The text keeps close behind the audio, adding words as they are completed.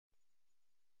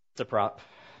a prop.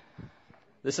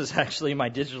 This is actually my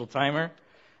digital timer.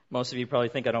 Most of you probably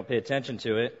think I don't pay attention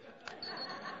to it.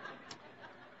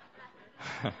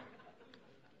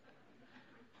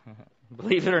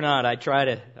 Believe it or not, I try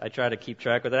to keep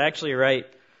track with it. I actually write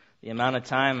the amount of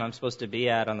time I'm supposed to be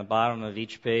at on the bottom of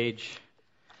each page.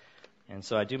 And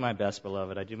so I do my best,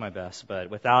 beloved. I do my best. But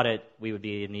without it, we would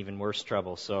be in even worse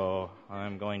trouble. So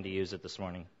I'm going to use it this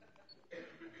morning.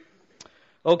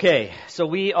 Okay, so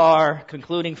we are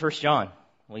concluding 1 John.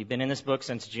 We've been in this book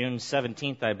since June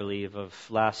 17th, I believe, of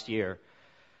last year.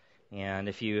 And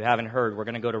if you haven't heard, we're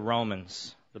going to go to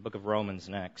Romans, the book of Romans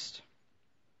next.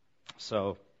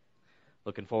 So,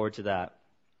 looking forward to that.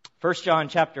 1 John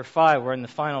chapter 5, we're in the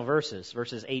final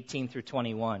verses 18 through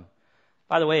 21.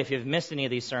 By the way, if you've missed any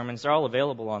of these sermons, they're all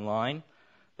available online.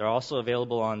 They're also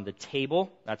available on the table.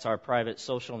 That's our private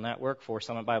social network for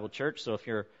Summit Bible Church. So if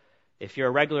you're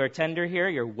a regular attender here,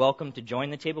 you're welcome to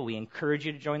join the table. We encourage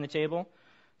you to join the table.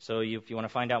 So if you want to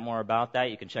find out more about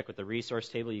that, you can check with the resource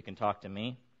table. You can talk to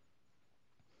me.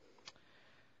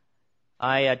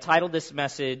 I titled this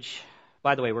message,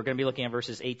 by the way, we're going to be looking at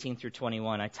verses 18 through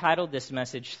 21. I titled this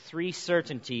message, 3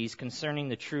 Certainties Concerning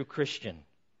the True Christian.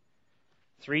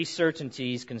 3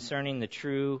 Certainties Concerning the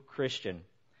True Christian.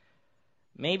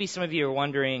 Maybe some of you are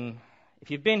wondering,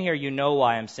 if you've been here, you know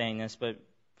why I'm saying this, but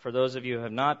for those of you who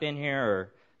have not been here,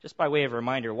 or just by way of a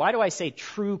reminder, why do I say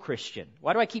true Christian?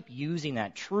 Why do I keep using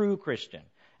that, true Christian,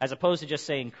 as opposed to just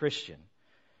saying Christian?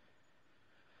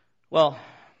 Well,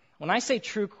 when I say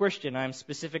true Christian, I'm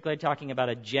specifically talking about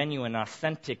a genuine,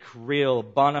 authentic, real,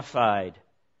 bona fide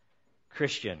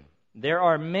Christian. There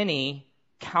are many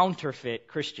counterfeit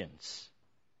Christians.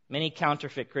 Many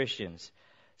counterfeit Christians.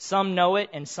 Some know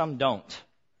it and some don't.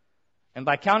 And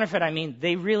by counterfeit, I mean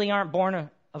they really aren't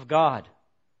born of God.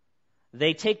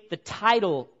 They take the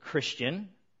title Christian,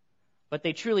 but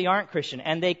they truly aren't Christian.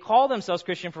 And they call themselves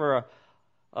Christian for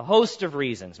a host of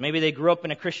reasons. Maybe they grew up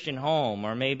in a Christian home,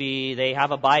 or maybe they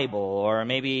have a Bible, or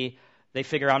maybe they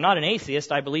figure, I'm not an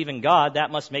atheist, I believe in God,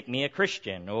 that must make me a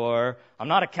Christian. Or I'm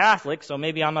not a Catholic, so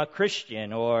maybe I'm a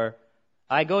Christian. Or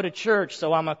I go to church,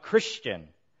 so I'm a Christian.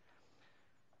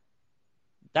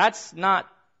 That's not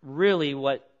really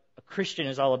what a Christian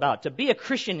is all about. To be a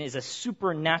Christian is a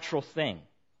supernatural thing.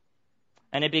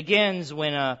 And it begins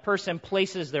when a person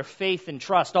places their faith and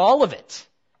trust, all of it,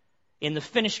 in the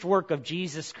finished work of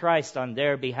Jesus Christ on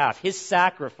their behalf. His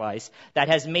sacrifice that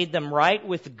has made them right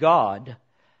with God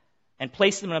and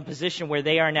placed them in a position where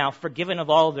they are now forgiven of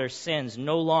all their sins,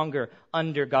 no longer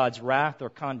under God's wrath or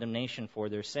condemnation for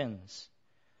their sins.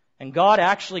 And God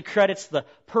actually credits the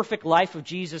perfect life of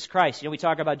Jesus Christ. You know, we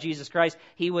talk about Jesus Christ.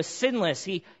 He was sinless.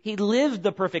 He lived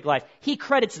the perfect life. He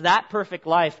credits that perfect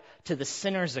life to the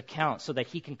sinner's account so that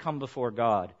he can come before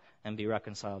God and be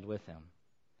reconciled with him.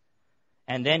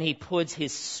 And then he puts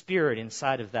his Spirit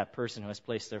inside of that person who has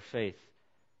placed their faith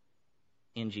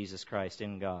in Jesus Christ,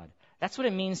 in God. That's what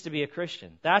it means to be a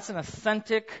Christian. That's an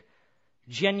authentic,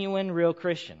 genuine, real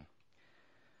Christian.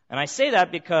 And I say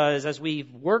that because as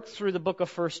we've worked through the book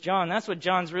of 1 John, that's what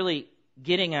John's really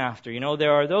getting after. You know,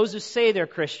 there are those who say they're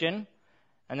Christian,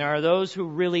 and there are those who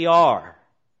really are.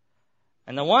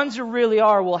 And the ones who really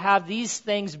are will have these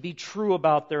things be true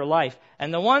about their life.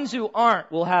 And the ones who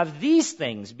aren't will have these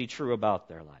things be true about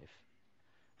their life.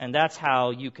 And that's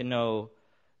how you can know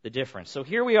the difference. So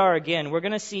here we are again. We're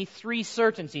going to see 3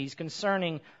 certainties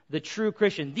concerning the true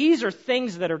Christian. These are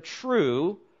things that are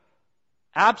true,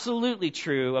 absolutely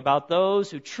true, about those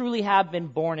who truly have been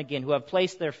born again, who have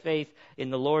placed their faith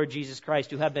in the Lord Jesus Christ,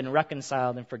 who have been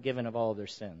reconciled and forgiven of all of their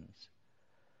sins.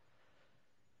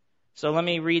 So let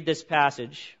me read this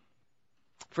passage.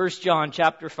 1 John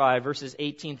chapter 5, verses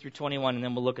 18 through 21, and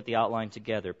then we'll look at the outline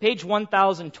together. Page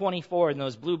 1024 in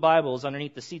those blue Bibles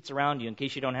underneath the seats around you, in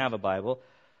case you don't have a Bible.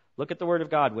 Look at the Word of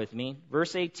God with me.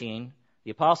 Verse 18,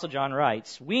 the Apostle John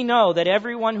writes, "We know that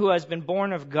everyone who has been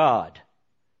born of God,"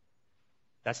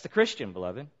 that's the Christian,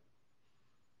 beloved.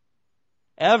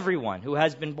 Everyone who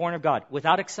has been born of God,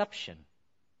 without exception,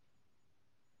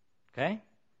 okay,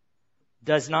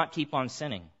 does not keep on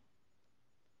sinning.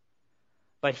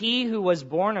 But he who was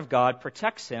born of God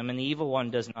protects him, and the evil one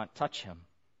does not touch him.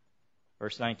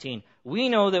 Verse 19, "We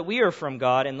know that we are from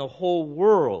God, and the whole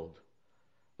world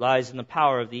lies in the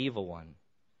power of the evil one.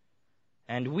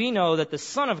 And we know that the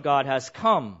Son of God has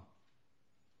come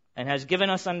and has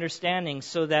given us understanding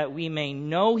so that we may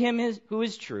know him who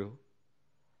is true,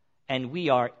 and we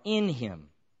are in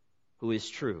him who is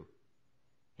true,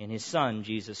 in his Son,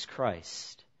 Jesus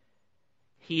Christ.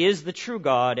 He is the true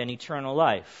God and eternal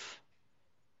life.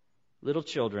 Little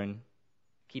children,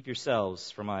 keep yourselves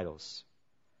from idols."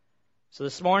 So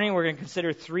this morning we're going to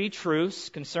consider 3 truths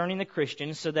concerning the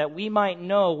Christian so that we might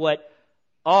know what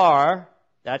our,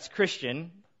 that's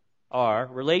Christian, our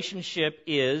relationship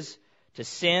is to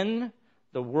sin,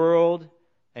 the world,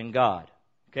 and God.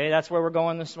 Okay, that's where we're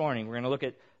going this morning. We're going to look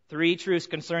at 3 truths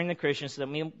concerning the Christian so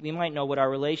that we might know what our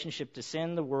relationship to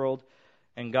sin, the world,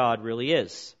 and God really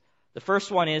is. The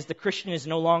first one is the Christian is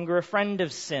no longer a friend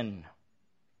of sin.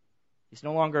 He's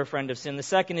no longer a friend of sin. The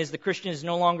second is the Christian is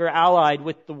no longer allied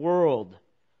with the world.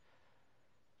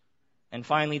 And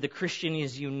finally, the Christian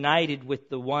is united with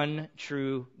the one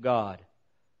true God.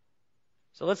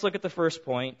 So let's look at the first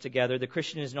point together. The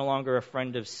Christian is no longer a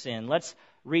friend of sin. Let's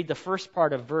read the first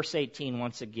part of verse 18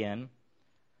 once again.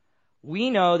 We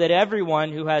know that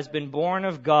everyone who has been born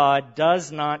of God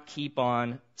does not keep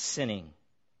on sinning.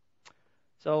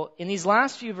 So in these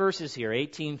last few verses here,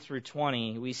 18 through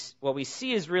 20, what we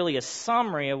see is really a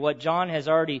summary of what John has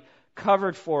already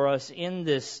covered for us in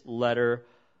this letter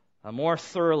more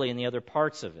thoroughly in the other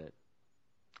parts of it.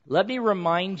 Let me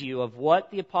remind you of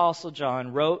what the Apostle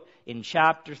John wrote in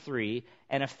chapter 3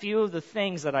 and a few of the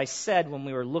things that I said when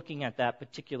we were looking at that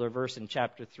particular verse in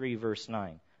chapter 3, verse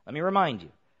 9. Let me remind you,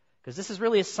 because this is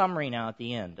really a summary now at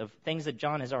the end of things that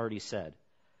John has already said.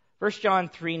 1 John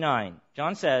 3:9,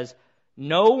 John says,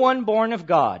 no one born of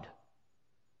God,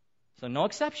 so no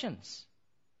exceptions.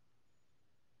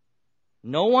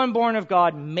 No one born of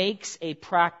God makes a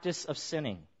practice of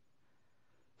sinning.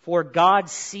 For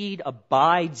God's seed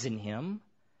abides in him,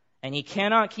 and he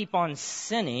cannot keep on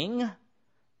sinning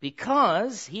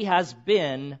because he has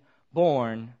been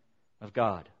born of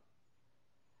God.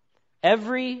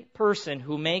 Every person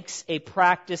who makes a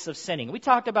practice of sinning, we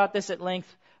talked about this at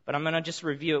length, but I'm going to just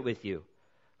review it with you.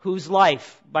 Whose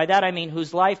life, by that I mean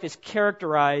whose life is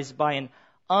characterized by an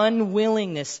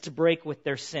unwillingness to break with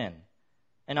their sin.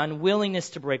 An unwillingness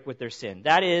to break with their sin.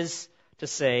 That is to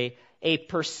say, a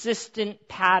persistent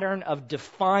pattern of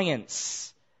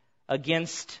defiance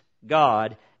against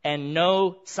God and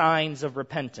no signs of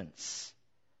repentance.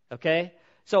 Okay?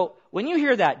 So when you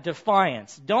hear that,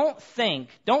 defiance, don't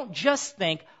just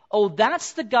think, oh,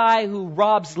 that's the guy who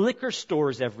robs liquor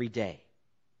stores every day.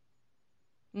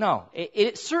 No,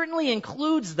 it certainly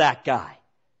includes that guy.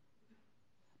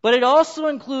 But it also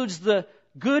includes the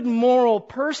good moral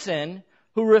person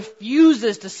who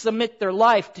refuses to submit their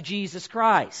life to Jesus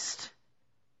Christ,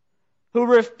 who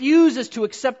refuses to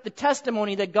accept the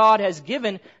testimony that God has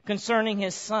given concerning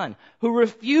His Son, who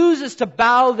refuses to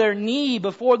bow their knee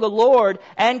before the Lord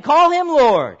and call Him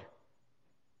Lord.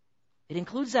 It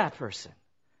includes that person.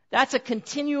 That's a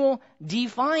continual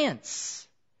defiance.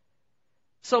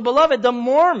 So, beloved, the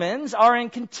Mormons are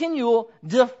in continual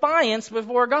defiance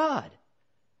before God.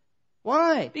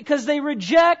 Why? Because they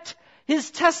reject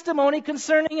His testimony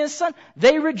concerning His Son.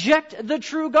 They reject the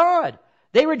true God.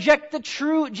 They reject the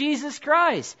true Jesus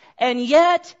Christ. And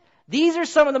yet, these are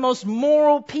some of the most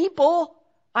moral people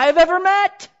I have ever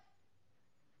met.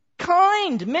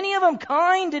 Kind, many of them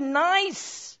kind and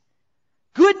nice.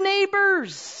 Good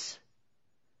neighbors.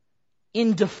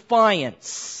 In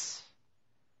defiance.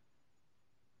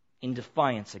 In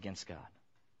defiance against God.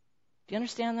 Do you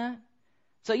understand that?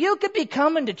 So you could be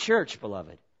coming to church,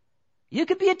 beloved. You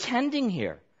could be attending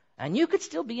here, and you could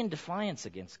still be in defiance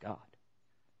against God.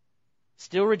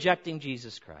 Still rejecting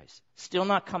Jesus Christ. Still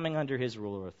not coming under His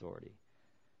rule or authority.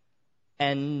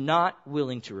 And not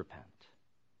willing to repent.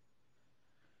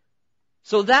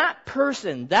 So that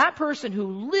person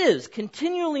who lives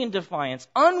continually in defiance,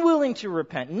 unwilling to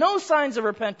repent, no signs of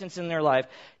repentance in their life,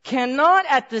 cannot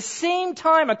at the same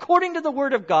time, according to the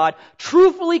Word of God,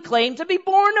 truthfully claim to be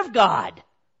born of God.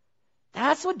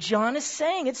 That's what John is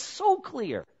saying. It's so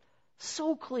clear.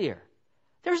 So clear.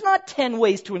 There's not 10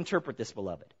 ways to interpret this,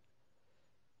 beloved.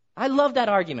 I love that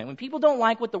argument. When people don't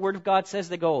like what the Word of God says,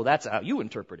 they go, oh, that's how you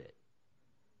interpret it.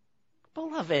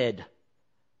 Beloved,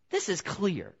 this is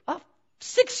clear. A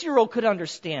 6-year-old could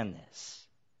understand this.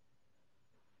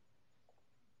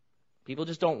 People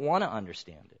just don't want to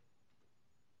understand it.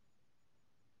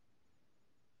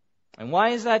 And why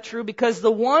is that true? Because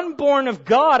the one born of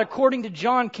God, according to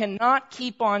John, cannot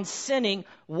keep on sinning.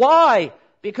 Why?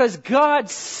 Because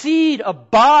God's seed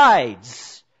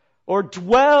abides, or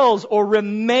dwells, or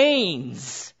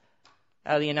remains,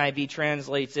 how the NIV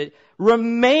translates it,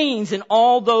 remains in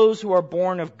all those who are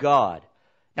born of God.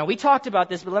 Now, we talked about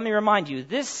this, but let me remind you,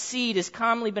 this seed has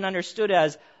commonly been understood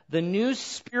as the new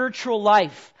spiritual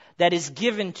life that is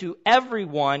given to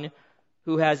everyone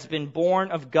who has been born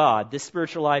of God, this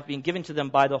spiritual life being given to them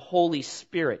by the Holy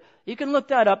Spirit. You can look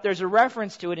that up. There's a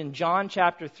reference to it in John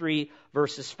chapter 3,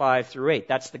 verses 5 through 8.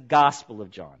 That's the Gospel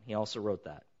of John. He also wrote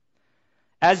that.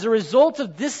 As a result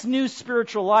of this new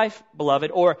spiritual life, beloved,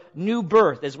 or new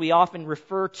birth, as we often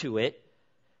refer to it,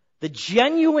 the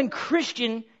genuine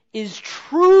Christian is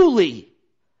truly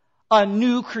a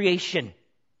new creation.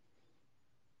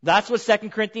 That's what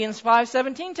 2 Corinthians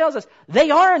 5:17 tells us.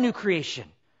 They are a new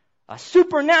creation. A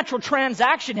supernatural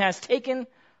transaction has taken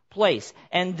place,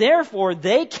 and therefore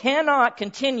they cannot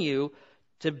continue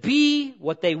to be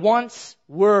what they once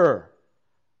were,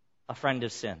 a friend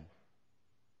of sin.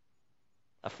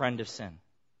 A friend of sin.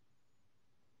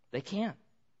 They can't.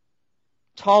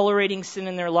 Tolerating sin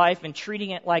in their life and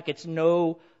treating it like it's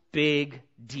no big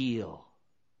deal.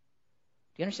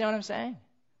 Do you understand what I'm saying?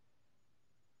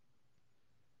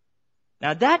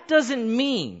 Now that doesn't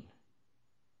mean,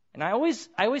 and I always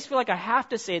feel like I have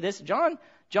to say this, John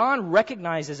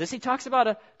recognizes this. He talks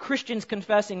about Christians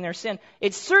confessing their sin.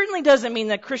 It certainly doesn't mean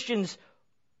that Christians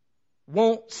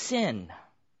won't sin.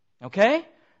 Okay?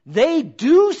 They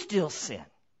do still sin.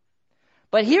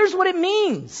 But here's what it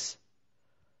means.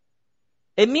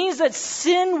 It means that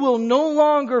sin will no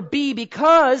longer be,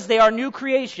 because they are new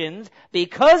creations,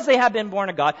 because they have been born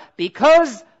of God,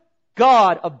 because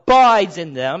God abides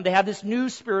in them, they have this new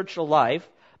spiritual life.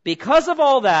 Because of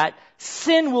all that,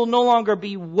 sin will no longer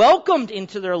be welcomed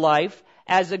into their life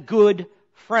as a good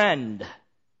friend.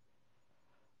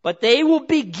 But they will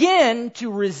begin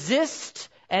to resist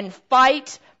and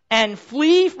fight and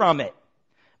flee from it,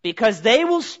 because they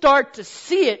will start to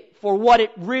see it for what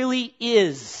it really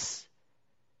is,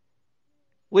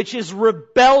 which is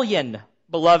rebellion,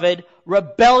 beloved,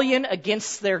 rebellion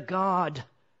against their God,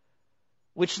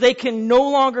 which can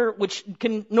no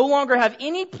longer have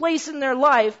any place in their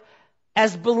life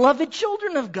as beloved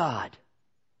children of God.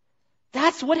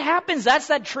 That's what happens. That's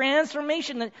that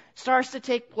transformation that starts to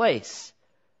take place.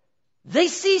 They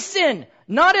see sin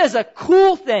not as a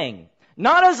cool thing,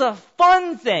 not as a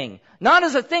fun thing, not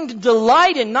as a thing to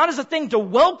delight in, not as a thing to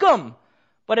welcome,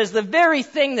 but as the very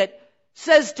thing that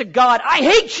says to God, I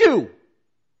hate you.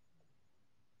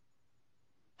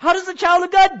 How does a child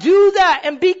of God do that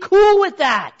and be cool with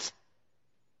that?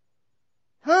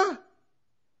 Huh?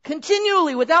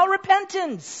 Continually, without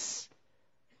repentance.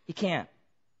 He can't.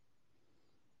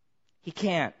 He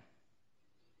can't.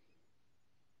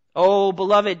 Oh,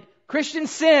 beloved, Christians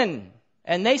sin,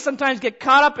 and they sometimes get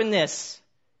caught up in this.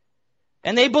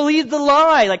 And they believe the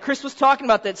lie, like Chris was talking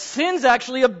about, that sin's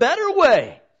actually a better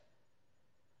way.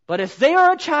 But if they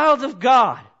are a child of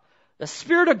God, the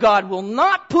Spirit of God will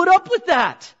not put up with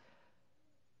that.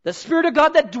 The Spirit of God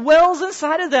that dwells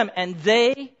inside of them, and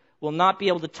they will not be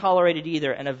able to tolerate it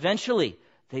either. And eventually,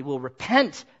 they will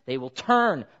repent, they will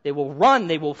turn, they will run,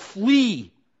 they will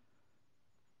flee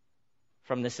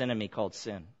from this enemy called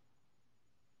sin.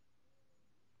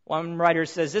 One writer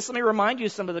says this. Let me remind you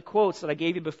of some of the quotes that I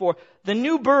gave you before. The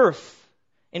new birth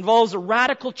involves a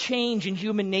radical change in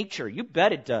human nature. You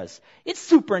bet it does. It's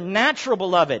supernatural,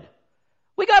 beloved.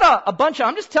 We got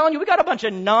I'm just telling you, we got a bunch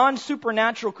of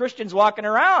non-supernatural Christians walking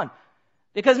around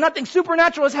because nothing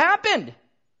supernatural has happened.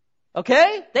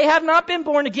 Okay? They have not been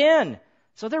born again.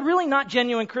 So they're really not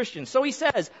genuine Christians. So he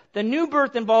says, the new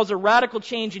birth involves a radical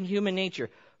change in human nature.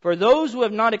 For those who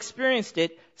have not experienced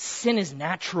it, sin is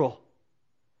natural.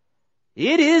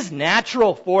 It is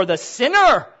natural for the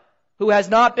sinner who has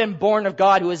not been born of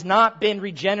God, who has not been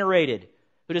regenerated,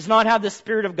 who does not have the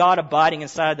Spirit of God abiding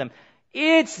inside them.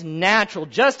 It's natural,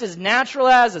 just as natural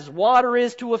as water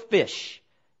is to a fish.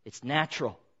 It's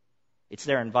natural. It's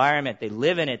their environment. They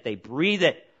live in it. They breathe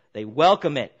it. They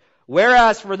welcome it.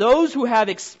 Whereas for those who have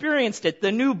experienced it,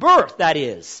 the new birth, that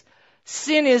is,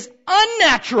 sin is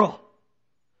unnatural.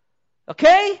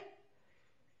 Okay?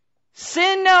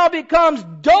 Sin now becomes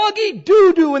doggy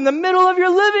doo-doo in the middle of your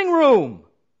living room.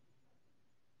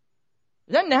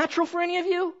 Is that natural for any of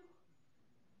you?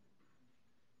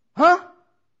 Huh?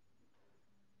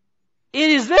 It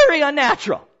is very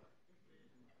unnatural.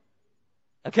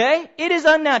 Okay? It is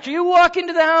unnatural. You walk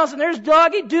into the house and there's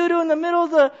doggy doo-doo in the middle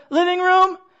of the living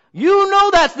room. You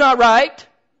know that's not right.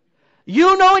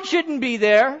 You know it shouldn't be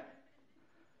there.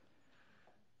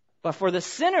 But for the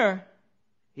sinner,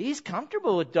 he's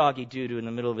comfortable with doggy doo-doo in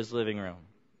the middle of his living room.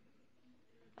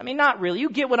 I mean, not really. You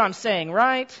get what I'm saying,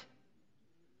 right?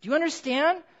 Do you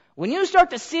understand? When you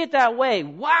start to see it that way,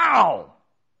 wow!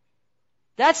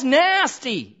 That's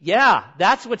nasty. Yeah,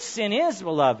 that's what sin is,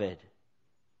 beloved.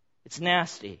 It's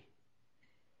nasty.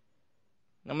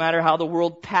 No matter how the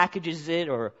world packages it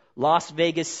or Las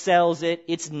Vegas sells it,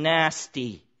 it's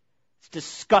nasty. It's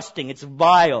disgusting. It's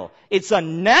vile. It's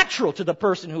unnatural to the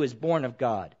person who is born of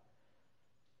God.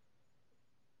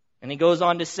 And he goes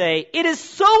on to say, it is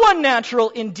so unnatural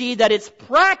indeed that its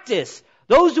practice,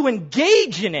 those who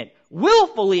engage in it,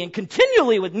 willfully and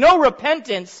continually with no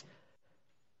repentance,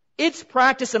 its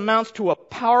practice amounts to a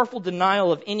powerful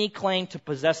denial of any claim to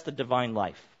possess the divine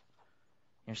life.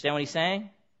 You understand what he's saying?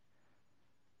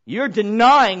 You're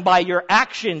denying by your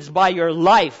actions, by your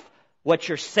life, what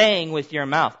you're saying with your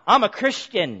mouth. I'm a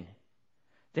Christian.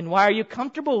 Then why are you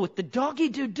comfortable with the doggy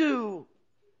doo-doo?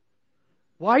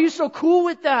 Why are you so cool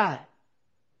with that?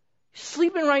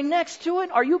 Sleeping right next to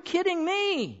it? Are you kidding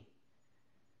me?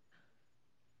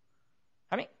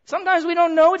 I mean, sometimes we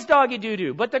don't know it's doggy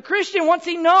doo-doo, but the Christian, once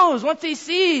he knows, once he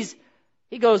sees,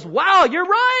 he goes, wow, you're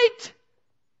right.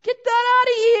 Get that out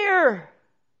of here.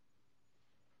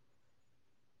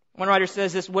 One writer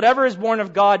says this, whatever is born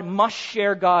of God must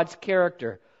share God's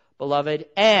character, beloved,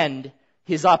 and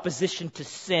his opposition to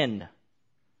sin.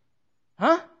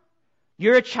 Huh?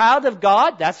 You're a child of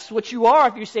God? That's what you are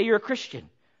if you say you're a Christian.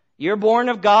 You're born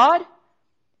of God?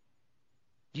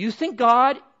 Do you think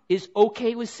God is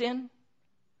okay with sin?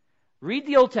 Read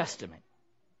the Old Testament.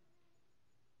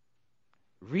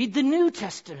 Read the New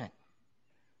Testament.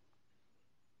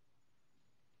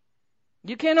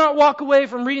 You cannot walk away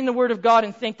from reading the Word of God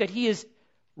and think that He is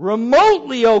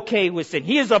remotely okay with sin.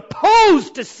 He is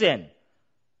opposed to sin.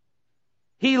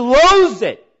 He loathes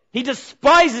it. He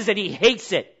despises it. He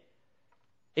hates it.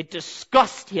 It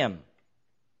disgusts Him.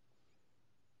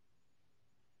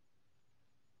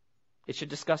 It should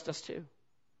disgust us too.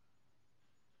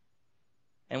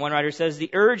 And one writer says, the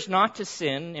urge not to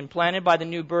sin, implanted by the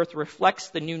new birth, reflects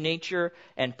the new nature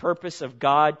and purpose of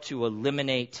God to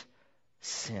eliminate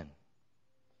sin.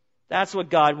 That's what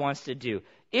God wants to do.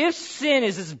 If sin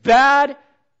is as bad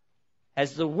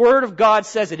as the Word of God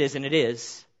says it is, and it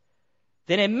is,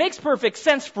 then it makes perfect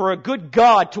sense for a good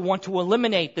God to want to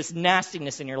eliminate this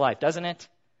nastiness in your life, doesn't it?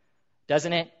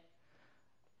 Doesn't it?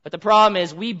 But the problem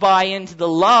is we buy into the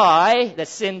lie that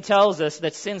sin tells us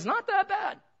that sin's not that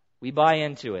bad. We buy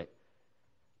into it.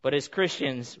 But as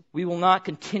Christians, we will not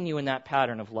continue in that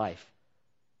pattern of life.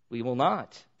 We will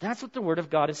not. That's what the Word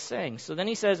of God is saying. So then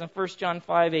he says in 1 John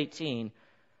 5:18,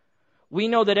 we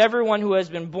know that everyone who has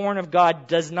been born of God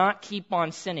does not keep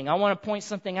on sinning. I want to point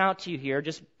something out to you here,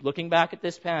 just looking back at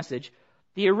this passage.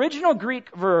 The original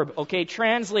Greek verb,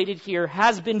 translated here,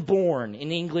 has been born in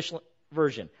the English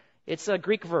version. It's a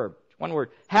Greek verb, one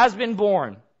word, has been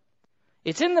born.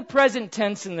 It's in the present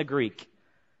tense in the Greek.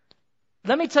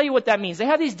 Let me tell you what that means. They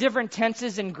have these different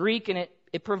tenses in Greek, and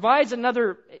it provides it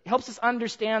helps us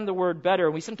understand the word better.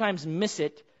 We sometimes miss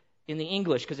it in the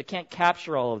English because it can't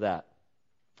capture all of that.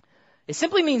 It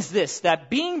simply means this, that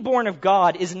being born of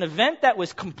God is an event that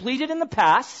was completed in the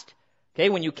past,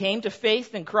 when you came to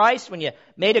faith in Christ, when you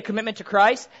made a commitment to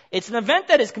Christ. It's an event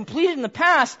that is completed in the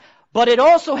past, but it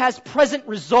also has present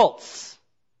results.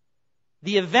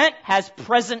 The event has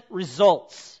present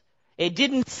results. It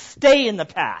didn't stay in the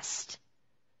past.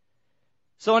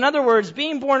 So in other words,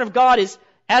 being born of God is,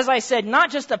 as I said, not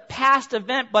just a past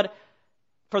event, but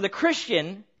for the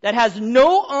Christian, that has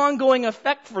no ongoing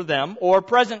effect for them or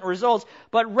present results,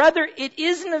 but rather it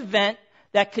is an event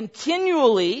that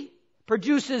continually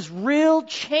produces real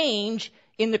change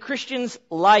in the Christian's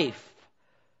life.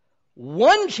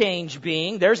 One change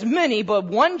being, there's many, but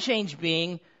one change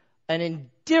being an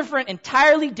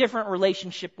entirely different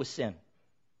relationship with sin.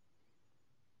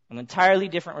 An entirely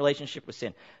different relationship with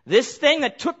sin. This thing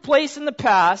that took place in the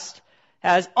past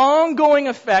has ongoing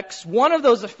effects. One of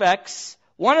those effects,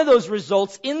 one of those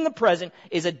results in the present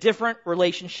is a different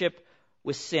relationship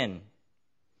with sin.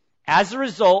 As a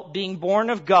result, being born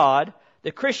of God,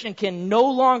 the Christian can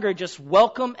no longer just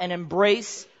welcome and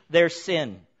embrace their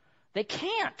sin. They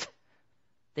can't.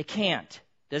 They can't.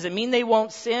 Does it mean they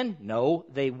won't sin? No,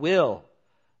 they will.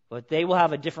 But they will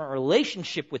have a different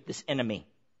relationship with this enemy.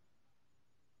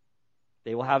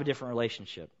 They will have a different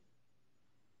relationship.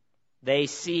 They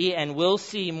see and will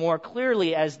see more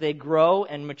clearly as they grow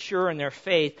and mature in their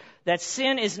faith that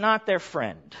sin is not their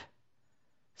friend.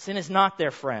 Sin is not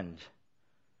their friend,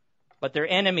 but their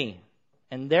enemy.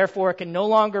 And therefore it can no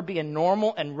longer be a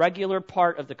normal and regular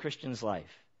part of the Christian's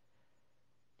life.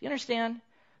 Do you understand?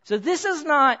 So this is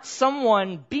not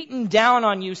someone beating down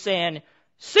on you saying,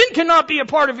 sin cannot be a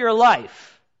part of your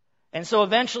life. And so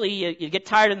eventually you get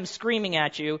tired of them screaming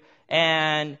at you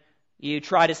and you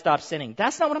try to stop sinning.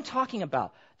 That's not what I'm talking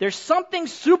about. There's something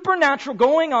supernatural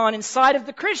going on inside of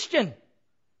the Christian.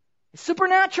 It's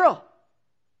supernatural.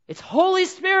 It's Holy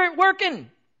Spirit working.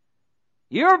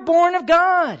 You're born of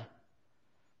God.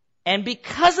 And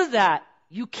because of that,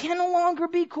 you can no longer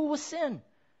be cool with sin.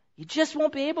 You just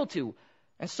won't be able to.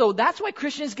 And so that's why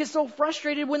Christians get so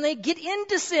frustrated when they get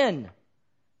into sin.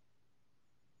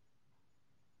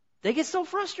 They get so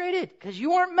frustrated because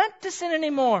you aren't meant to sin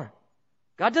anymore.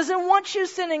 God doesn't want you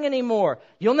sinning anymore.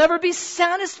 You'll never be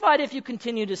satisfied if you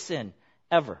continue to sin,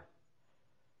 ever.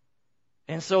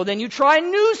 And so then you try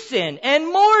new sin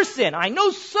and more sin. I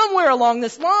know somewhere along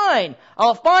this line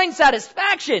I'll find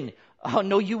satisfaction. Oh,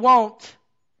 no, you won't.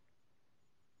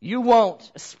 You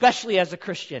won't, especially as a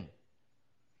Christian.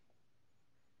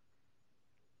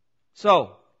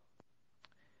 So,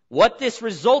 what this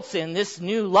results in, this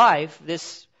new life,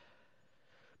 this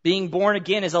being born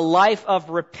again, is a life of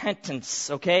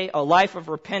repentance, okay? A life of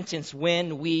repentance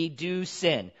when we do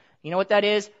sin. You know what that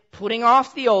is? Putting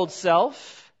off the old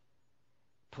self,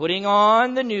 putting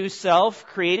on the new self,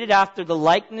 created after the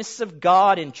likeness of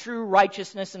God in true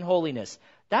righteousness and holiness.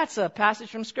 That's a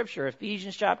passage from Scripture,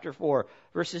 Ephesians chapter 4,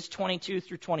 verses 22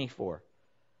 through 24.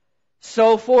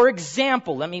 So, for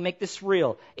example, let me make this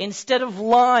real. Instead of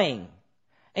lying,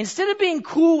 instead of being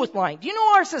cool with lying, do you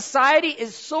know our society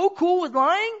is so cool with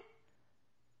lying?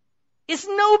 It's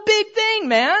no big thing,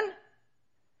 man.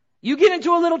 You get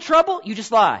into a little trouble, you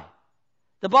just lie.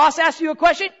 The boss asks you a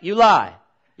question, you lie.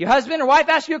 Your husband or wife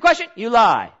asks you a question, you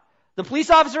lie. The police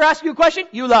officer asks you a question,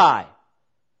 you lie.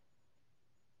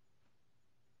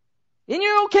 And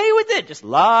you're okay with it. Just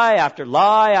lie after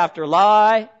lie after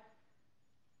lie.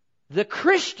 The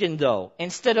Christian, though,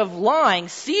 instead of lying,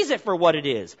 sees it for what it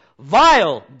is.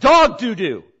 Vile, dog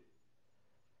doo-doo.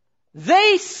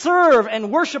 They serve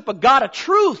and worship a God of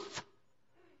truth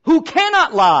who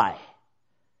cannot lie.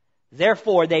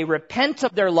 Therefore, they repent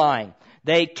of their lying.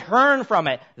 They turn from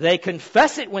it. They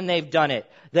confess it when they've done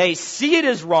it. They see it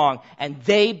as wrong, and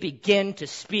they begin to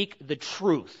speak the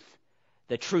truth.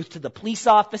 The truth to the police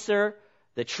officer,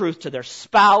 the truth to their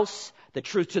spouse, the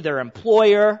truth to their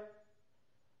employer.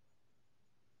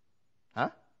 Huh?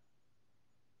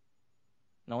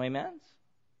 No amens?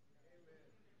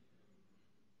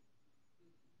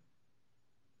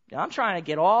 I'm trying to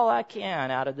get all I can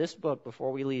out of this book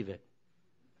before we leave it.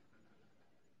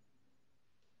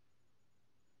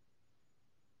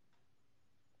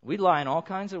 We lie in all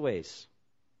kinds of ways.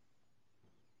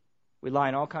 We lie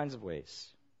in all kinds of ways.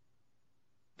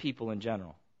 People in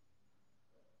general.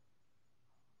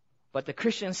 But the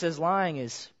Christian says lying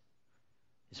is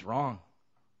wrong.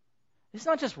 It's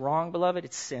not just wrong, beloved,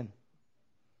 it's sin.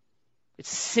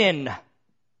 It's sin.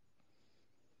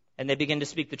 And they begin to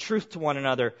speak the truth to one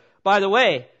another. By the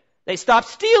way, they stop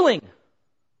stealing.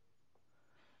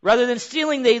 Rather than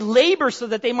stealing, they labor so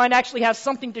that they might actually have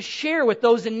something to share with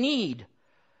those in need.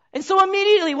 And so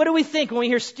immediately, what do we think when we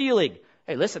hear stealing?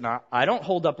 Hey, listen, I don't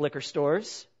hold up liquor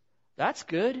stores. That's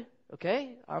good,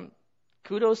 okay?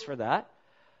 Kudos for that.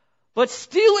 But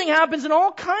stealing happens in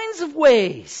all kinds of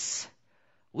ways.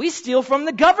 We steal from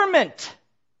the government.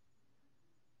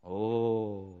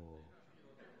 Oh,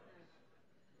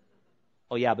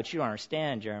 yeah, but you don't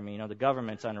understand, Jeremy. You know, the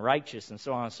government's unrighteous and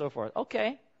so on and so forth.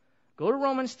 Okay, go to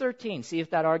Romans 13. See if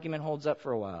that argument holds up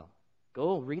for a while.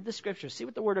 Go read the Scriptures. See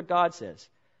what the Word of God says.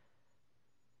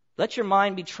 Let your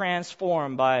mind be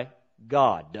transformed by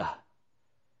God.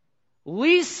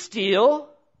 We steal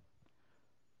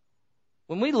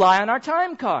when we lie on our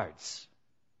time cards.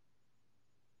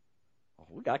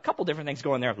 We've got a couple different things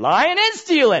going there. Lying and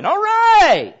stealing. All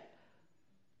right.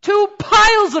 2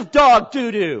 piles of dog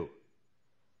doo-doo.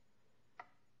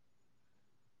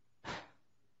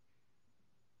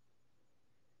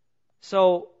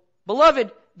 So,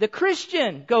 beloved, the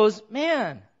Christian goes,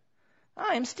 man,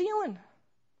 I am stealing.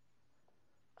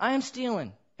 I am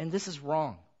stealing, and this is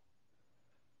wrong.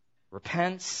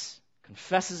 Repents,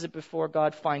 confesses it before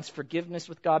God, finds forgiveness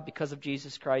with God because of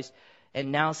Jesus Christ,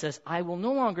 and now says, I will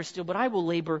no longer steal, but I will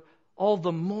labor all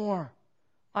the more.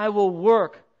 I will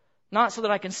work, not so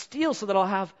that I can steal, so that I'll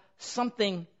have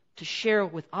something to share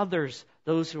with others,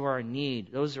 those who are in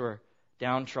need, those who are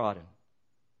downtrodden.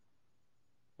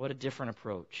 What a different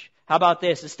approach. How about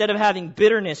this? Instead of having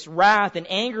bitterness, wrath, and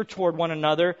anger toward one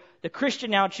another, the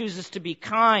Christian now chooses to be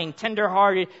kind,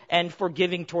 tender-hearted, and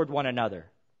forgiving toward one another.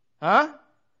 Huh?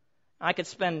 I could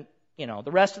spend,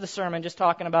 the rest of the sermon just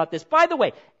talking about this. By the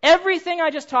way, everything I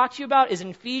just talked to you about is in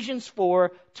Ephesians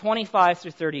 4, 25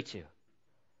 through 32.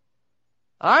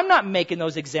 I'm not making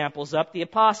those examples up. The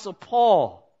Apostle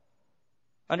Paul,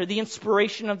 under the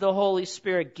inspiration of the Holy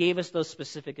Spirit, gave us those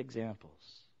specific examples.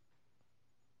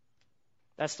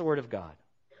 That's the Word of God.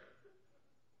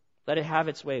 Let it have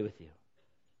its way with you.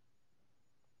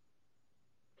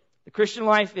 The Christian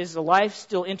life is a life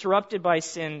still interrupted by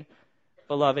sin,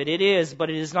 beloved. It is, but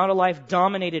it is not a life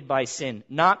dominated by sin,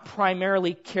 not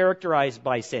primarily characterized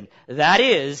by sin. That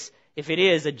is, if it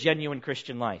is a genuine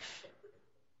Christian life.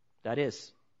 That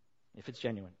is, if it's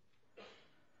genuine.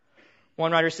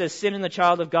 One writer says, sin and the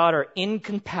child of God are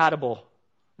incompatible.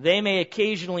 They may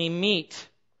occasionally meet,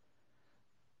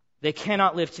 they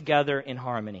cannot live together in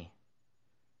harmony.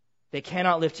 They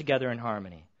cannot live together in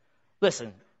harmony.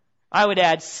 Listen, I would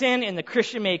add, sin and the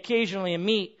Christian may occasionally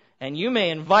meet, and you may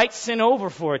invite sin over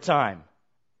for a time,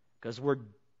 because we're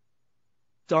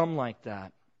dumb like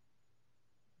that.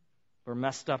 We're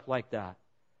messed up like that.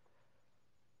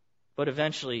 But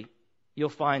eventually, you'll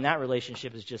find that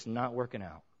relationship is just not working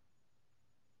out.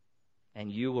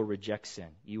 And you will reject sin.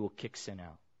 You will kick sin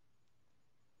out.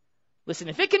 Listen,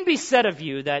 if it can be said of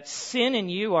you that sin and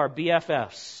you are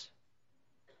BFFs,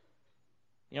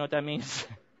 you know what that means?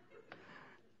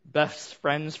 Best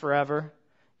friends forever.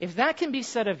 If that can be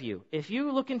said of you, if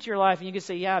you look into your life and you can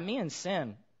say, yeah, me and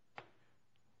sin,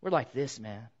 we're like this,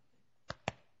 man.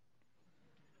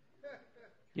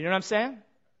 You know what I'm saying?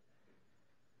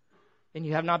 Then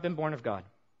you have not been born of God.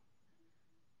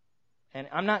 And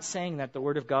I'm not saying that. The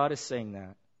Word of God is saying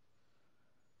that.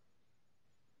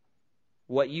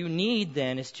 What you need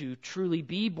then is to truly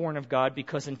be born of God,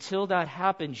 because until that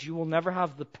happens, you will never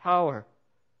have the power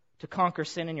to conquer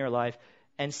sin in your life,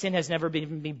 and sin has never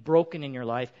been broken in your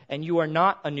life, and you are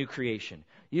not a new creation.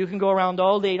 You can go around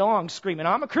all day long screaming,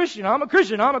 I'm a Christian, I'm a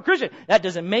Christian, I'm a Christian. That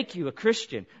doesn't make you a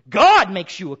Christian. God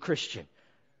makes you a Christian.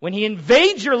 When He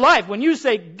invades your life, when you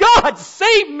say, God,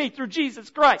 save me through Jesus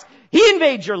Christ, He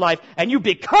invades your life and you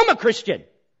become a Christian.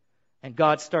 And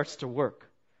God starts to work.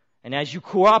 And as you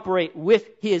cooperate with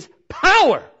His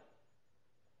power,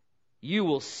 you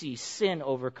will see sin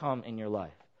overcome in your life.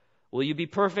 Will you be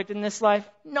perfect in this life?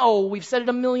 No, we've said it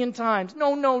a million times.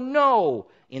 No, no, no.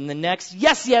 In the next,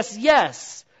 yes, yes,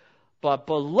 yes. But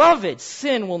beloved,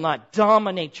 sin will not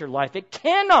dominate your life. It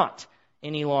cannot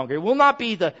any longer. It will not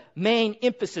be the main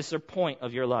emphasis or point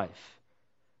of your life.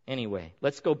 Anyway,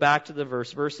 let's go back to the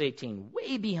verse 18.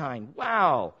 Way behind.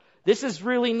 Wow. This is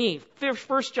really neat.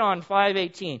 1 John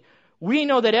 5:18. We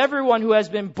know that everyone who has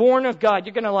been born of God,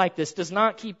 you're going to like this, does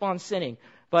not keep on sinning.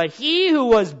 But he who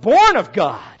was born of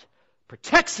God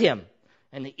protects him,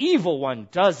 and the evil one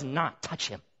does not touch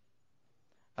him.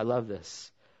 I love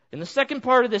this. In the second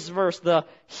part of this verse, the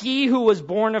he who was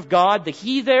born of God, the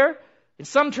he there, in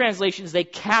some translations they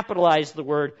capitalize the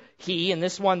word he, and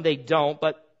this one they don't,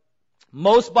 but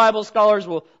most Bible scholars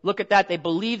will look at that. They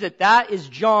believe that that is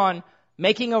John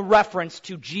making a reference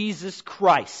to Jesus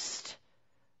Christ,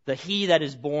 the he that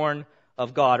is born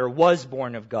of God, or was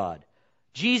born of God.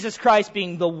 Jesus Christ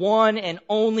being the one and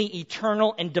only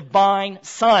eternal and divine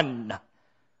Son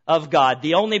of God,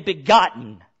 the only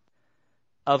begotten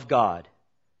of God.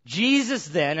 Jesus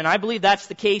then, and I believe that's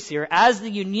the case here, as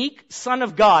the unique Son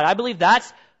of God, I believe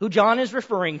that's who John is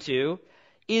referring to,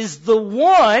 is the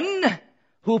one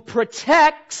who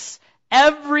protects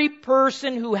every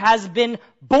person who has been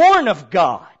born of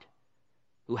God.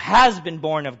 Who has been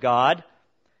born of God.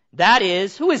 That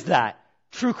is, who is that?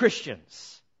 True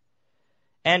Christians.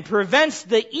 And prevents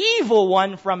the evil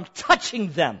one from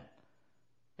touching them.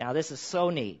 Now this is so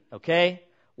neat, okay?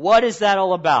 What is that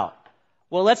all about?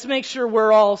 Well, let's make sure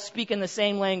we're all speaking the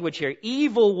same language here.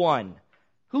 Evil one.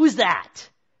 Who's that?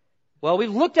 Well,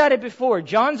 we've looked at it before.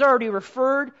 John's already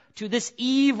referred to this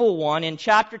evil one in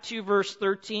chapter 2, verse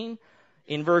 13,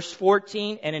 in verse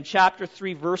 14, and in chapter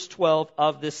 3, verse 12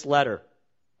 of this letter.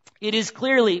 It is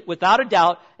clearly, without a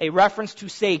doubt, a reference to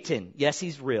Satan. Yes,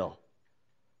 he's real.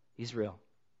 He's real.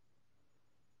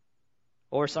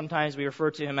 Or sometimes we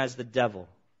refer to him as the devil.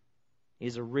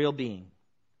 He's a real being.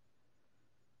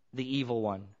 The evil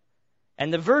one.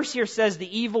 And the verse here says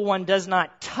the evil one does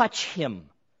not touch him.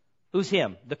 Who's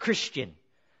him? The Christian.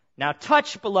 Now,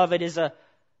 touch, beloved, is a,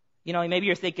 maybe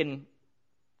you're thinking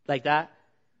like that.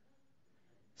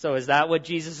 So is that what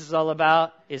Jesus is all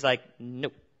about? He's like,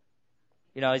 nope.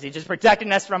 Is he just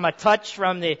protecting us from a touch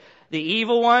from the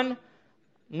evil one?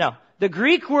 No. The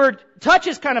Greek word, touch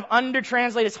is kind of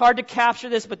under-translated. It's hard to capture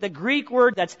this, but the Greek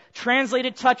word that's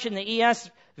translated touch in the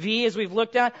ESV, as we've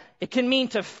looked at, it can mean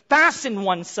to fasten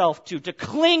oneself to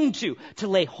cling to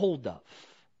lay hold of.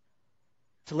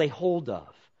 To lay hold of.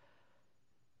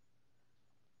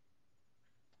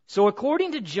 So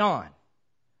according to John,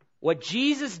 what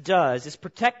Jesus does is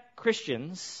protect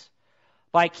Christians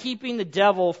by keeping the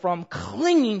devil from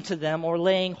clinging to them or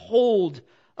laying hold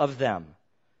of them.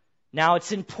 Now,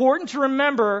 it's important to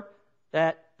remember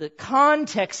that the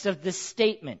context of this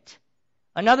statement.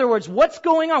 In other words, what's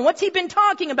going on? What's he been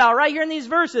talking about right here in these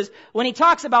verses when he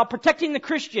talks about protecting the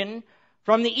Christian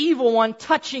from the evil one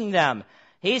touching them?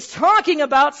 He's talking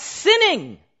about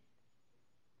sinning.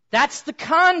 That's the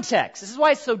context. This is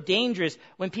why it's so dangerous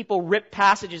when people rip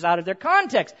passages out of their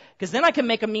context, because then I can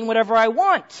make them mean whatever I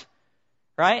want.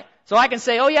 Right? So I can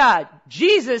say, oh yeah,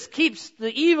 Jesus keeps the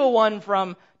evil one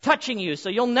from touching you, so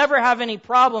you'll never have any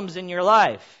problems in your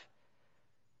life.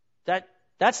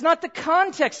 That's not the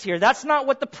context here. That's not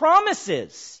what the promise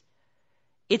is.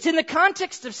 It's in the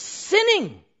context of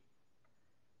sinning.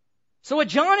 So what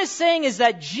John is saying is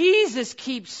that Jesus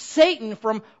keeps Satan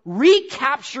from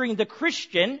recapturing the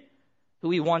Christian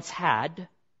who he once had,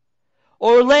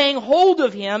 or laying hold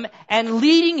of him and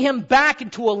leading him back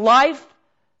into a life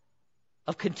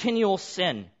of continual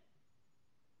sin.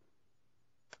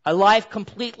 A life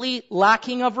completely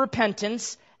lacking of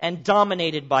repentance and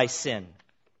dominated by sin.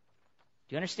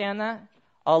 Do you understand that?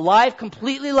 A life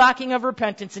completely lacking of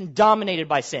repentance and dominated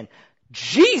by sin.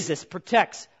 Jesus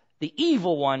protects the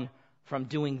evil one from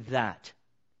doing that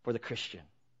for the Christian.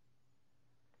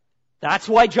 That's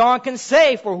why John can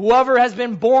say, for whoever has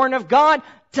been born of God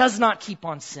does not keep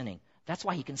on sinning. That's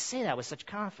why he can say that with such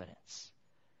confidence.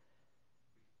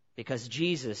 Because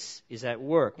Jesus is at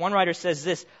work. One writer says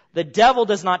this, the devil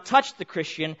does not touch the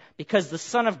Christian because the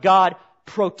Son of God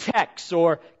protects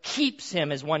or keeps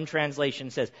him, as one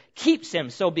translation says. Keeps him.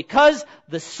 So because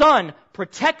the Son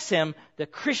protects him, the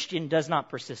Christian does not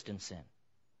persist in sin.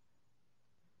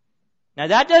 Now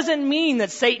that doesn't mean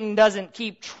that Satan doesn't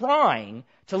keep trying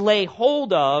to lay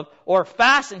hold of or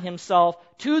fasten himself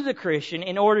to the Christian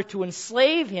in order to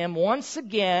enslave him once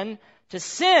again to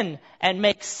sin and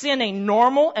make sin a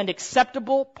normal and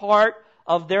acceptable part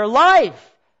of their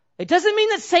life. It doesn't mean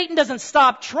that Satan doesn't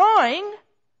stop trying.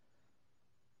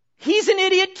 He's an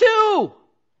idiot too.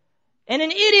 And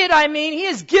an idiot, I mean, he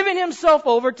has given himself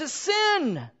over to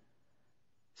sin.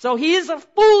 So he is a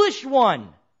foolish one.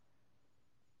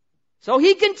 So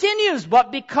he continues,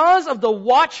 but because of the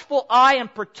watchful eye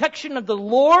and protection of the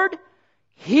Lord,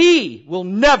 he will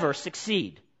never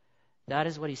succeed. That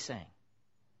is what he's saying.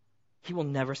 He will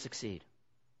never succeed.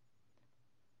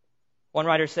 One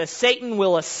writer says, Satan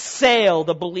will assail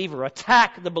the believer,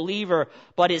 attack the believer,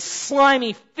 but his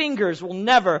slimy fingers will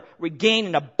never regain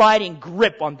an abiding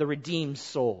grip on the redeemed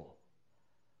soul.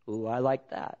 Ooh, I like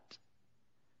that.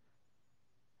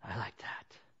 I like that.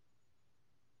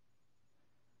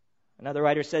 Another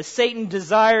writer says, Satan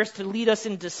desires to lead us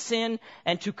into sin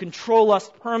and to control us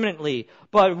permanently.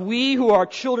 But we who are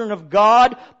children of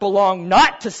God belong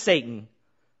not to Satan,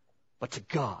 but to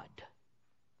God.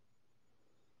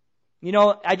 You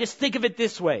know, I just think of it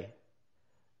this way.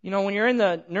 You know, when you're in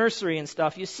the nursery and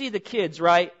stuff, you see the kids,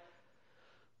 right?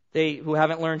 Who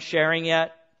haven't learned sharing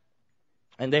yet.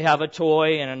 And they have a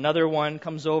toy and another one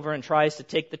comes over and tries to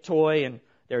take the toy, and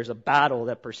there's a battle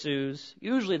that pursues.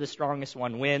 Usually the strongest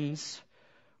one wins,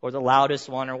 or the loudest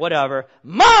one, or whatever.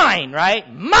 Mine,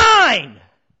 right? Mine!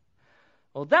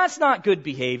 Well, that's not good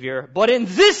behavior. But in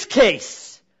this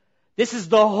case, this is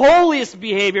the holiest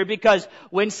behavior, because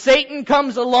when Satan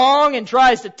comes along and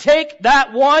tries to take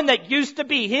that one that used to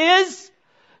be his,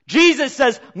 Jesus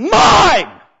says,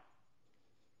 mine!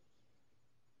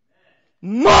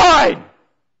 Mine!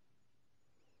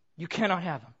 You cannot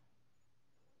have him.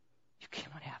 You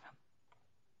cannot have him.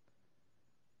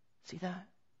 See that?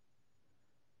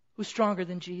 Who's stronger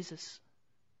than Jesus?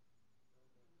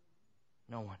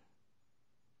 No one.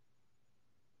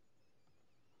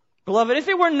 Beloved, if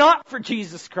it were not for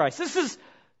Jesus Christ, this is,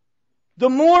 the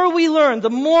more we learn, the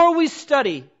more we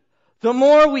study, the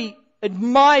more we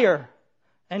admire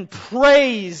and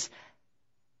praise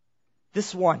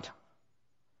this one.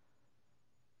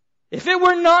 If it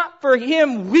were not for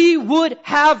him, we would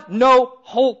have no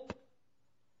hope.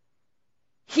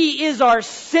 He is our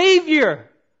Savior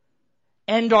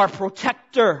and our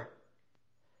protector,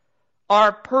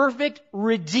 our perfect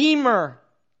Redeemer,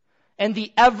 and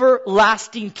the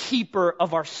everlasting keeper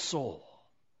of our soul.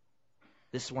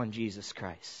 This one, Jesus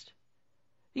Christ.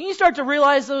 You start to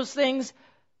realize those things.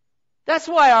 That's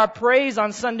why our praise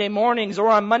on Sunday mornings, or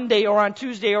on Monday, or on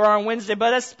Tuesday, or on Wednesday,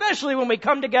 but especially when we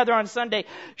come together on Sunday,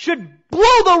 should blow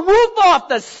the roof off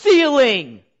the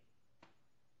ceiling.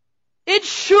 It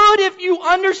should, if you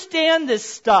understand this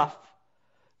stuff.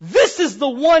 This is the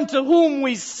one to whom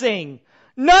we sing.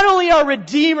 Not only our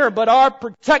Redeemer, but our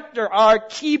Protector, our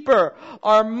Keeper,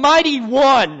 our Mighty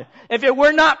One. If it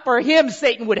were not for him,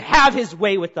 Satan would have his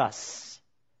way with us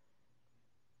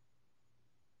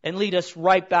and lead us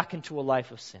right back into a life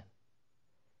of sin.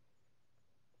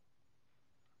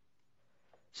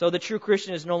 So the true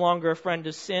Christian is no longer a friend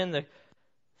of sin.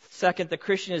 Second, the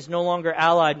Christian is no longer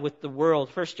allied with the world.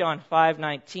 1 John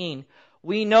 5:19.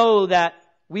 We know that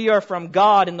we are from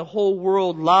God and the whole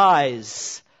world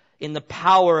lies in the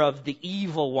power of the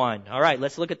evil one. All right,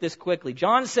 let's look at this quickly.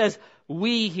 John says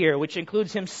we here, which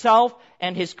includes himself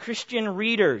and his Christian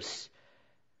readers.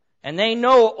 And they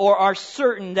know or are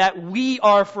certain that we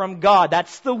are from God.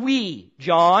 That's the we,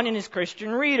 John and his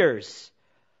Christian readers.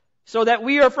 so that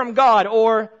we are from God,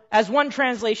 or as one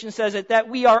translation says it, that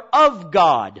we are of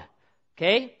God.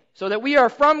 Okay? So that we are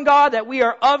from God, that we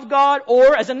are of God,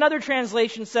 or as another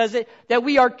translation says it, that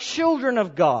we are children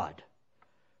of God.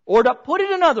 Or to put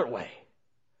it another way,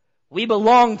 we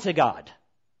belong to God.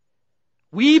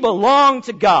 We belong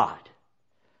to God.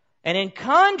 And in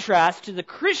contrast to the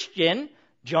Christian,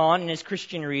 John and his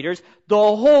Christian readers, the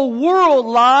whole world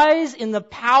lies in the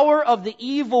power of the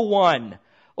evil one.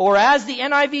 Or as the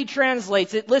NIV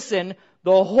translates it, listen,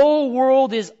 the whole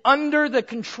world is under the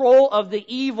control of the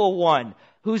evil one.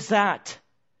 Who's that?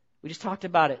 We just talked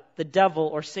about it. The devil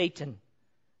or Satan.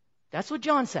 That's what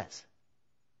John says.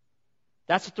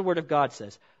 That's what the Word of God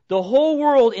says. The whole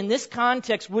world in this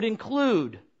context would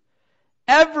include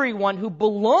everyone who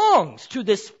belongs to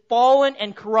this fallen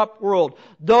and corrupt world.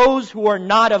 Those who are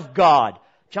not of God.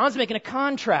 John's making a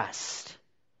contrast.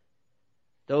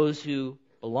 Those who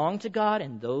belong to God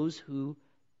and those who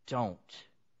don't.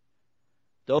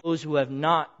 Those who have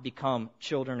not become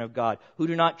children of God, who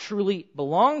do not truly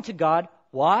belong to God.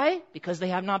 Why? Because they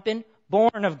have not been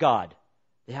born of God.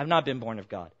 They have not been born of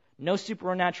God. No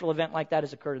supernatural event like that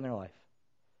has occurred in their life.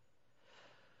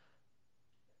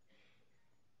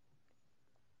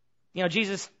 You know,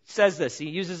 Jesus says this. He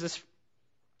uses this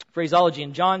phraseology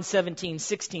in John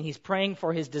 17:16. He's praying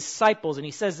for his disciples, and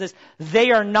he says this,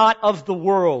 they are not of the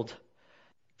world,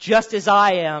 just as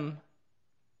I am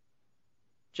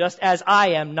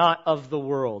not of the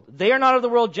world. They are not of the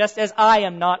world, just as I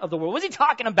am not of the world. What's he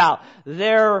talking about?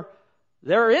 They're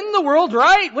in the world,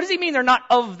 right? What does he mean they're not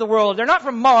of the world? They're not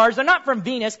from Mars. They're not from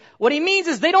Venus. What he means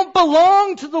is they don't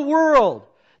belong to the world.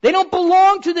 They don't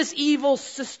belong to this evil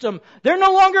system. They're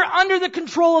no longer under the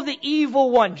control of the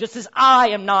evil one, just as I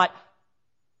am not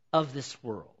of this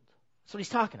world. That's what he's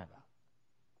talking about.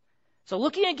 So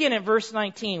looking again at verse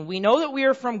 19, we know that we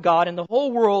are from God and the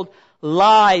whole world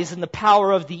lies in the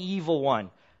power of the evil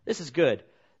one. This is good.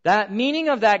 That meaning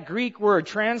of that Greek word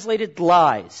translated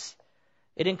lies,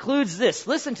 it includes this.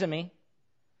 Listen to me.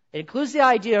 It includes the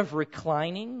idea of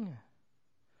reclining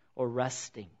or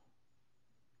resting.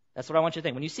 That's what I want you to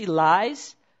think. When you see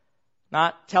lies,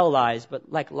 not tell lies,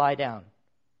 but like lie down.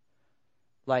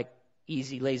 Like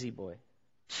easy, lazy boy.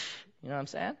 You know what I'm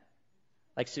saying?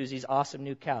 Like Susie's awesome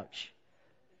new couch.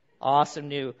 Awesome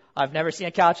new. I've never seen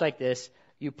a couch like this.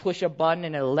 You push a button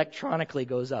and it electronically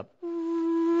goes up.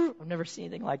 I've never seen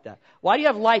anything like that. Why do you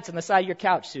have lights on the side of your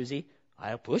couch, Susie?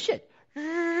 I'll push it.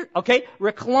 Okay,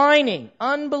 reclining.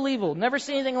 Unbelievable. Never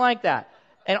seen anything like that.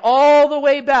 And all the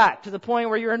way back to the point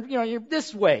where you're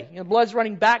this way. Blood's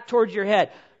running back towards your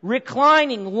head.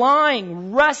 Reclining,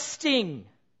 lying, resting.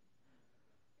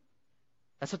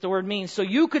 That's what the word means. So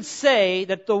you could say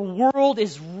that the world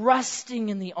is resting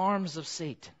in the arms of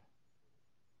Satan.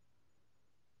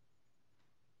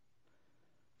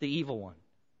 The evil one.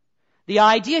 The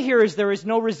idea here is there is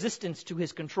no resistance to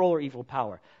his control or evil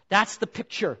power. That's the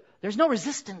picture. There's no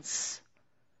resistance.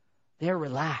 They're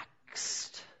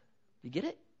relaxed. You get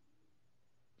it?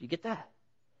 You get that?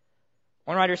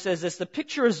 One writer says this, the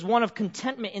picture is one of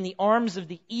contentment in the arms of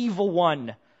the evil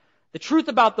one. The truth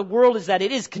about the world is that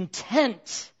it is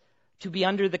content to be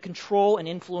under the control and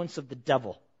influence of the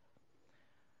devil.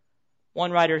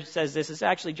 One writer says this, it's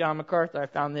actually John MacArthur. I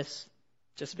found this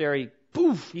just very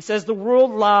poof. He says the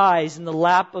world lies in the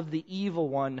lap of the evil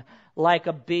one like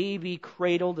a baby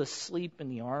cradled asleep in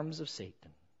the arms of Satan.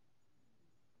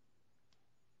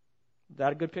 Is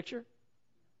that a good picture?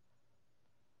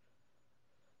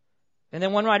 And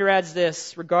then one writer adds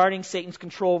this regarding Satan's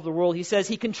control of the world. He says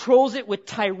he controls it with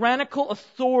tyrannical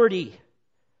authority.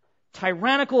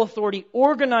 Tyrannical authority,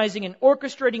 organizing and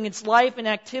orchestrating its life and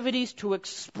activities to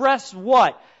express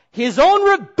what? His own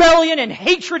rebellion and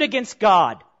hatred against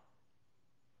God.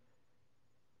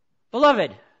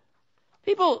 Beloved,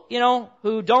 people,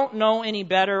 who don't know any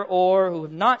better or who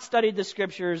have not studied the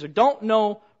Scriptures or don't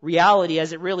know reality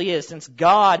as it really is, since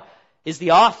God is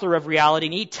the author of reality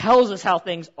and He tells us how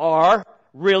things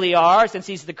really are, since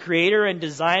He's the creator and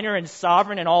designer and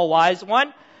sovereign and all-wise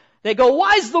one. They go,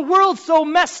 why is the world so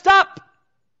messed up?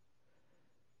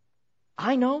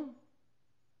 I know.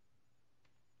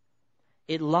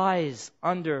 It lies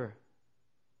under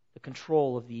the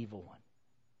control of the evil one.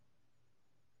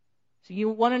 So you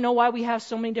want to know why we have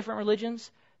so many different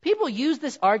religions? People use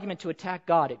this argument to attack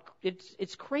God.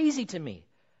 It's crazy to me.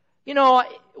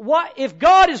 If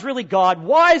God is really God,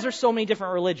 why is there so many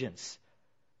different religions?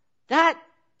 That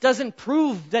doesn't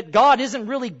prove that God isn't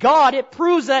really God. It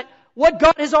proves that what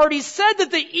God has already said,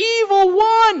 that the evil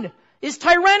one is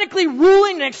tyrannically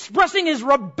ruling and expressing his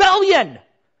rebellion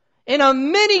in a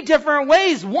many different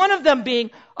ways, one of them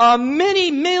being a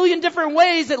many million different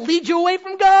ways that lead you away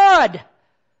from God.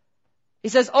 He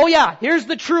says, oh yeah, here's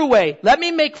the true way. Let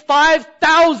me make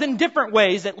 5,000 different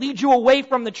ways that lead you away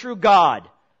from the true God.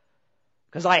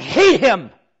 Because I hate Him.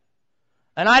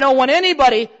 And I don't want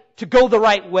anybody to go the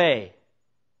right way.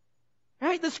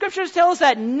 Right? The scriptures tell us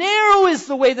that narrow is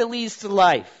the way that leads to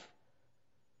life.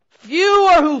 Few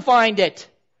are who find it.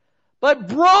 But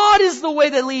broad is the way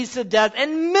that leads to death,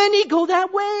 and many go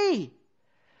that way.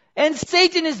 And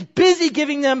Satan is busy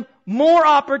giving them more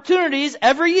opportunities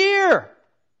every year.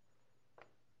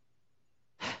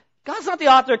 God's not the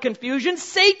author of confusion.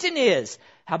 Satan is.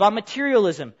 How about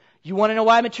materialism? You want to know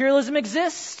why materialism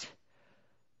exists?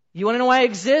 You want to know why it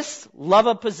exists? Love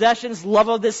of possessions, love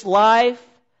of this life.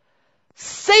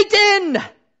 Satan!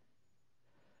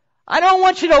 I don't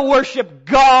want you to worship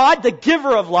God, the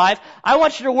giver of life. I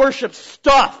want you to worship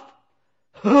stuff.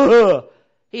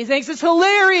 He thinks it's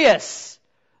hilarious.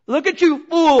 Look at you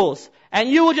fools. And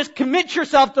you will just commit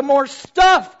yourself to more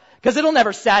stuff because it'll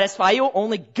never satisfy you.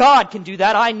 Only God can do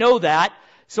that. I know that.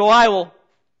 So I will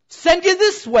send you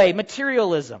this way,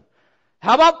 materialism.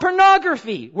 How about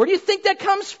pornography? Where do you think that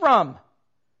comes from?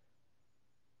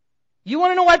 You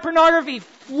want to know why pornography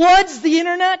floods the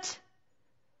internet?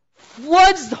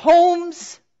 Floods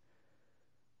homes?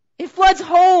 It floods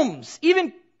homes.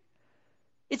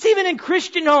 It's even in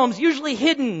Christian homes, usually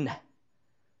hidden.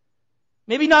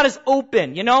 Maybe not as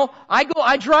open, you know?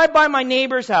 I drive by my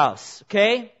neighbor's house,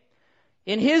 okay?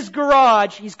 In his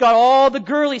garage, he's got all the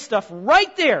girly stuff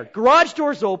right there. Garage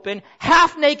doors open,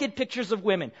 half-naked pictures of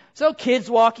women. So kids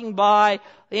walking by,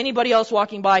 anybody else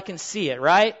walking by can see it,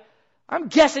 right? I'm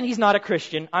guessing he's not a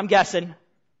Christian. I'm guessing.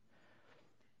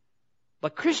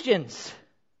 But Christians,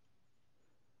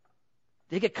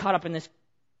 they get caught up in this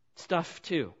stuff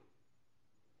too.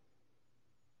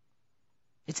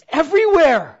 It's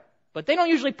everywhere. But they don't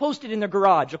usually post it in their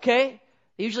garage, okay?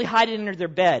 They usually hide it under their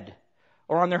bed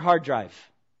or on their hard drive.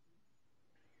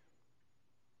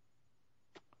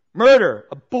 Murder,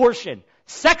 abortion,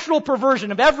 sexual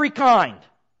perversion of every kind.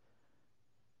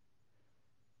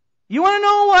 You want to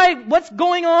know what's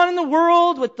going on in the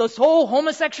world with this whole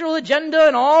homosexual agenda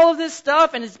and all of this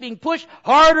stuff, and it's being pushed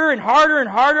harder and harder and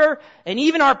harder, and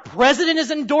even our president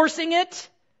is endorsing it?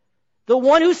 The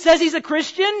one who says he's a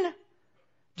Christian?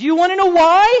 Do you want to know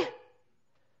why?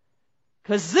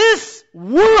 Because this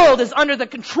world is under the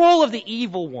control of the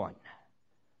evil one.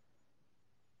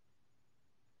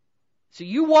 So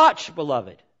you watch,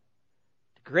 beloved.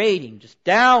 Degrading, just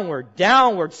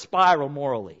downward spiral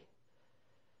morally.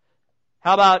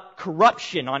 How about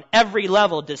corruption on every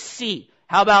level, deceit?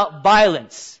 How about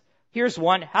violence? Here's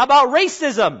one. How about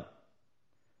racism?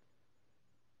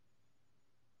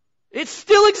 It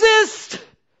still exists.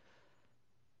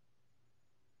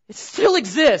 It still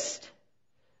exists.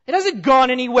 It hasn't gone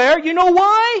anywhere. You know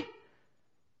why?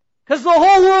 Because the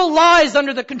whole world lies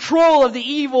under the control of the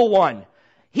evil one.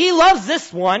 He loves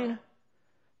this one.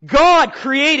 God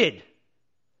created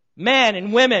man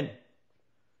and women.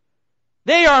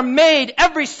 They are made,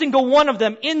 every single one of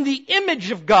them, in the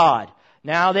image of God.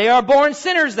 Now, they are born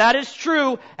sinners, that is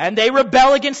true, and they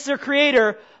rebel against their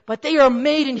Creator, but they are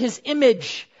made in His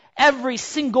image. Every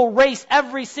single race,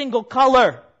 every single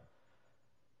color.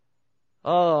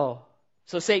 Oh,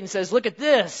 so Satan says, look at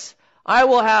this. I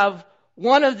will have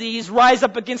one of these rise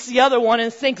up against the other one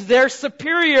and think they're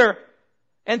superior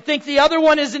and think the other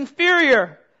one is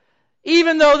inferior.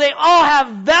 Even though they all have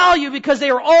value because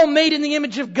they are all made in the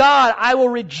image of God, I will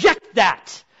reject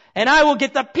that. And I will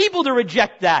get the people to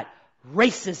reject that.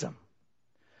 Racism.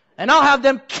 And I'll have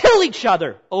them kill each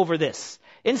other over this.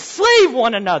 Enslave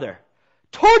one another.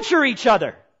 Torture each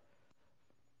other.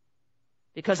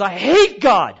 Because I hate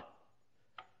God.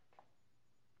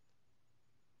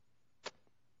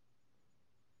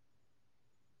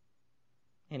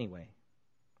 Anyway.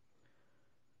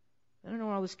 I don't know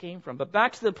where all this came from, but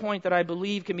back to the point that I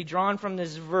believe can be drawn from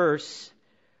this verse.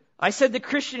 I said the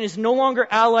Christian is no longer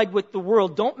allied with the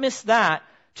world. Don't miss that.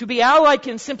 To be allied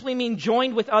can simply mean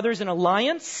joined with others in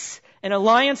alliance. An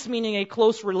alliance meaning a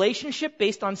close relationship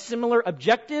based on similar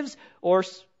objectives or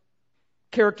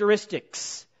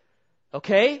characteristics.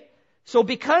 Okay? So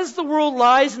because the world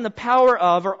lies in the power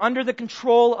of or under the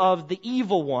control of the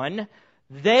evil one,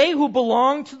 they who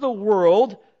belong to the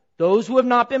world, those who have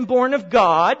not been born of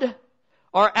God,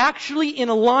 are actually in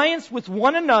alliance with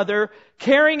one another,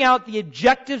 carrying out the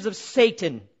objectives of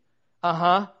Satan.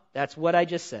 That's what I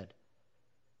just said.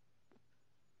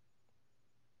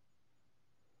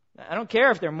 I don't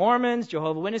care if they're Mormons,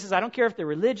 Jehovah's Witnesses, I don't care if they're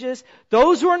religious.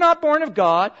 Those who are not born of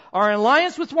God are in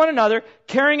alliance with one another,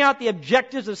 carrying out the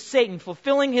objectives of Satan,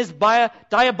 fulfilling his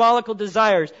diabolical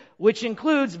desires, which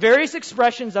includes various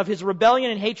expressions of his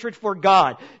rebellion and hatred for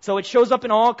God. So it shows up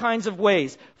in all kinds of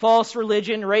ways. False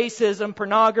religion, racism,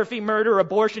 pornography, murder,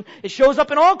 abortion. It shows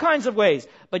up in all kinds of ways.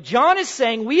 But John is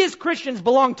saying we as Christians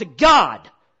belong to God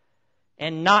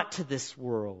and not to this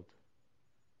world.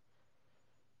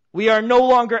 We are no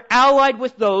longer allied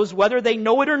with those, whether they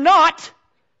know it or not,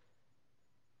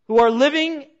 who are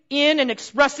living in and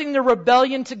expressing their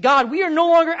rebellion to God. We are no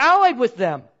longer allied with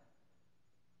them.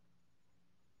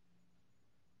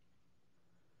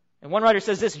 And one writer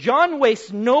says this, John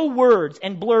wastes no words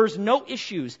and blurs no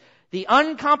issues. The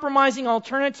uncompromising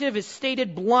alternative is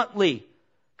stated bluntly.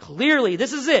 Clearly,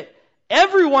 this is it.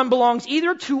 Everyone belongs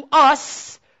either to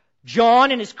us,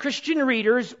 John and his Christian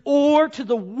readers, or to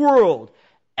the world.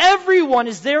 Everyone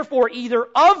is therefore either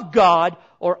of God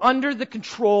or under the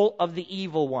control of the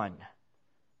evil one.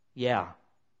 Yeah.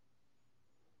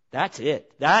 That's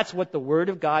it. That's what the Word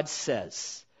of God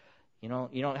says. You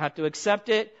don't have to accept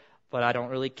it, but I don't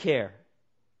really care.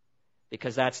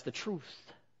 Because that's the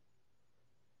truth.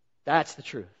 That's the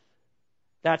truth.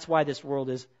 That's why this world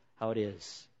is how it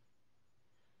is.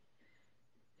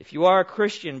 If you are a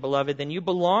Christian, beloved, then you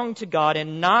belong to God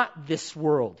and not this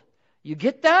world. You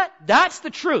get that? That's the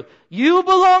truth. You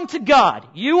belong to God.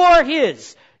 You are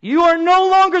His. You are no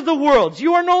longer the world's.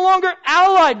 You are no longer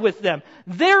allied with them.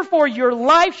 Therefore, your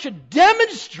life should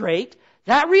demonstrate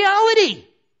that reality.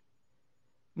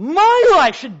 My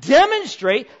life should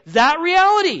demonstrate that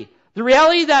reality. The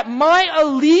reality that my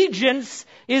allegiance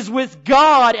is with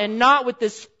God and not with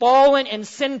this fallen and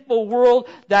sinful world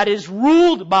that is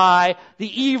ruled by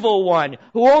the evil one,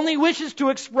 who only wishes to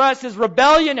express his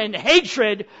rebellion and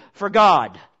hatred for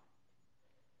God.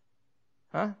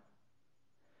 Huh?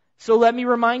 So let me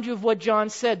remind you of what John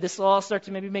said. This will all start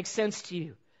to maybe make sense to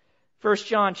you. 1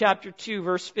 John chapter 2,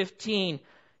 verse 15.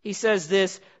 He says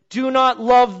this, do not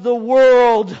love the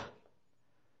world.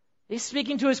 He's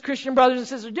speaking to his Christian brothers and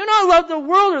sisters. Do not love the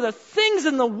world or the things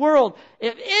in the world.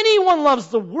 If anyone loves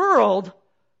the world,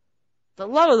 the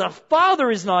love of the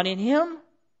Father is not in him.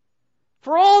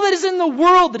 For all that is in the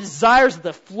world, the desires of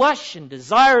the flesh and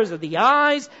desires of the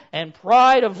eyes and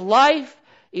pride of life,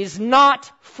 is not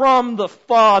from the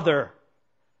Father,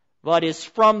 but is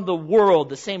from the world,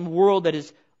 the same world that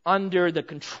is under the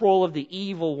control of the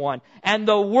evil one. And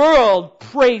the world,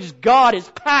 praise God, is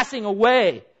passing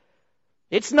away.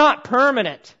 It's not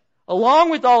permanent,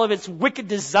 along with all of its wicked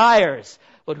desires.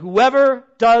 But whoever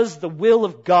does the will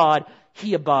of God,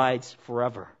 he abides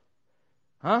forever.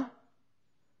 Huh?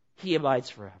 He abides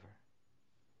forever.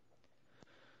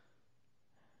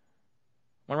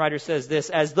 One writer says this,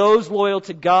 as those loyal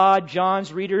to God,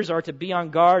 John's readers are to be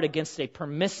on guard against a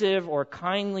permissive or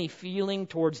kindly feeling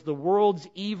towards the world's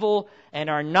evil and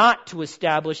are not to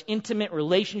establish intimate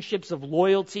relationships of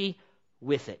loyalty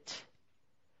with it.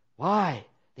 Why?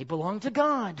 They belong to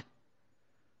God.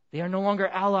 They are no longer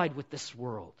allied with this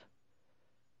world.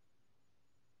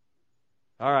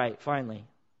 All right, finally,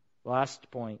 last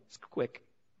point. It's quick,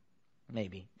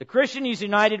 maybe. The Christian is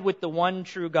united with the one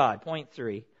true God. Point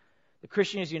 3. The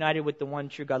Christian is united with the one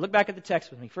true God. Look back at the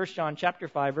text with me. 1 John chapter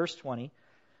 5, verse 20.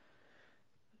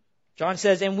 John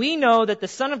says, and we know that the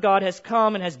Son of God has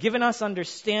come and has given us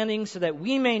understanding so that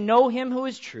we may know Him who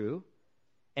is true.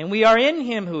 And we are in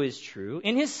Him who is true,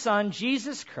 in His Son,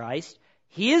 Jesus Christ.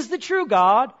 He is the true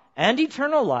God and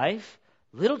eternal life.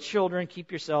 Little children,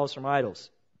 keep yourselves from idols.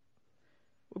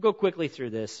 We'll go quickly through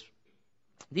this.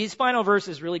 These final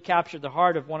verses really capture the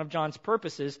heart of one of John's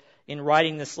purposes in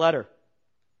writing this letter.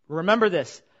 Remember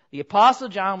this. The Apostle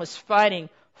John was fighting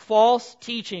false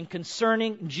teaching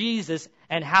concerning Jesus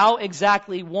and how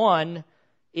exactly one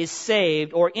is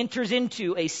saved or enters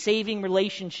into a saving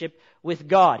relationship with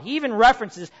God. He even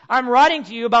references, I'm writing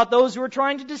to you about those who are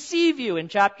trying to deceive you in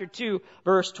chapter 2,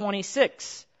 verse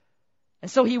 26. And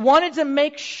so he wanted to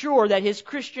make sure that his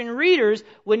Christian readers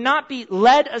would not be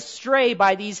led astray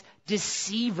by these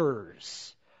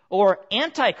deceivers or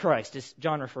antichrist, as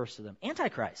John refers to them.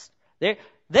 Antichrist.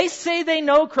 They say they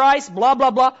know Christ, blah,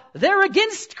 blah, blah. They're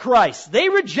against Christ. They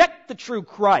reject the true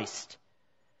Christ.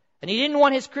 And he didn't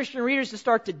want his Christian readers to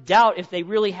start to doubt if they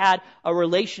really had a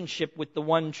relationship with the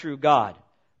one true God.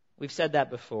 We've said that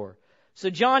before.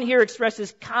 So John here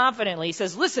expresses confidently, he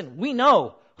says, listen, we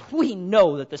know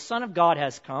that the Son of God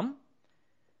has come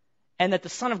and that the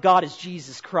Son of God is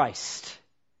Jesus Christ.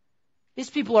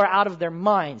 These people are out of their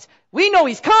minds. We know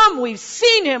He's come, we've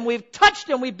seen Him, we've touched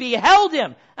Him, we've beheld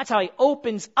Him. That's how he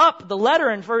opens up the letter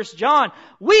in 1 John.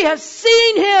 We have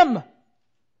seen Him.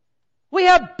 We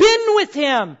have been with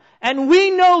Him, and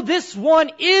we know this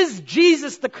one is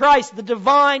Jesus the Christ, the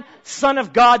divine Son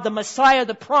of God, the Messiah,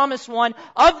 the promised one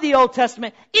of the Old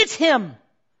Testament. It's Him.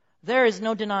 There is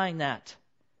no denying that.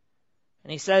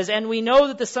 And he says, and we know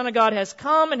that the Son of God has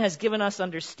come and has given us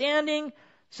understanding,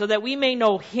 so that we may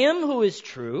know Him who is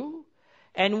true,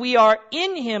 and we are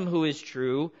in Him who is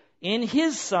true, in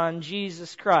His Son,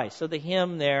 Jesus Christ. So the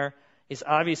Him there is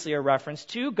obviously a reference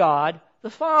to God the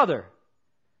Father.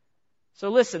 So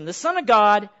listen, the Son of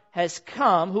God has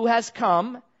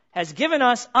come, has given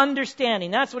us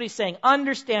understanding. That's what he's saying,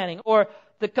 understanding, or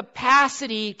the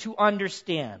capacity to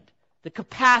understand. The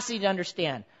capacity to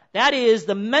understand. That is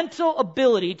the mental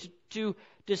ability to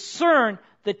discern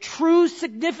the true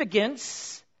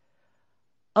significance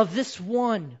of this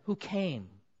one who came,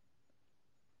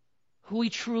 who He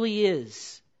truly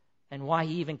is, and why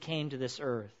He even came to this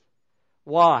earth.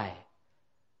 Why?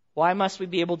 Why must we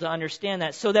be able to understand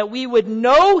that? So that we would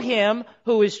know Him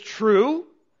who is true,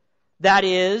 that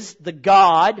is, the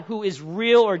God who is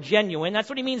real or genuine. That's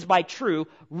what he means by true,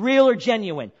 real or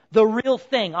genuine, the real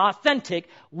thing, authentic.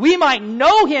 We might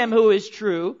know Him who is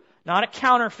true, not a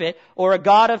counterfeit or a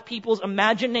God of people's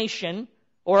imagination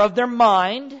or of their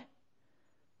mind,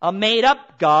 a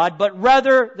made-up God, but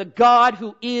rather the God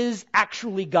who is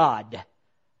actually God.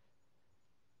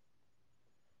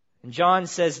 And John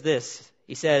says this.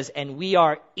 He says, and we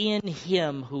are in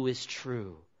Him who is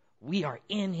true. We are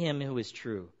in Him who is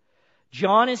true.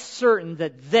 John is certain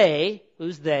that they,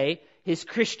 who's they? His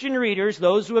Christian readers,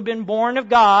 those who have been born of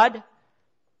God,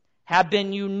 have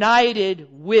been united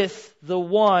with the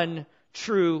one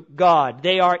true God.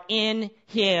 They are in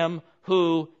Him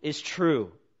who is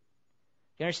true.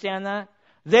 You understand that?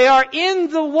 They are in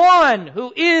the one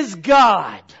who is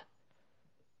God.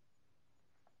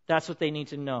 That's what they need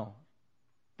to know.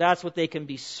 That's what they can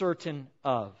be certain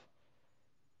of.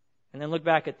 And then look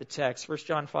back at the text, 1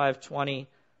 John 5:20.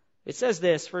 It says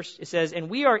this, first it says, and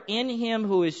we are in Him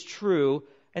who is true,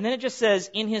 and then it just says,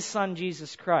 in His Son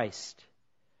Jesus Christ.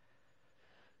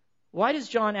 Why does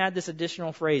John add this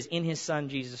additional phrase, in His Son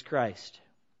Jesus Christ?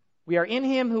 We are in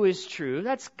Him who is true,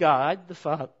 that's God, the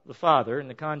Father in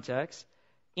the context,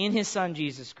 in His Son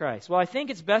Jesus Christ. Well, I think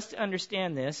it's best to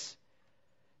understand this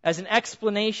as an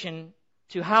explanation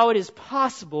to how it is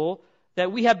possible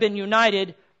that we have been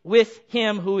united with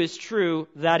Him who is true,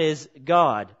 that is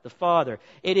God, the Father.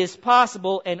 It is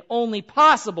possible and only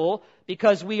possible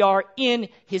because we are in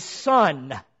His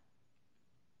Son,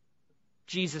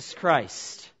 Jesus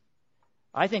Christ.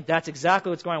 I think that's exactly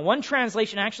what's going on. One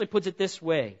translation actually puts it this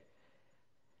way.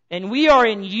 And we are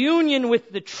in union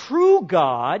with the true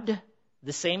God,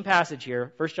 the same passage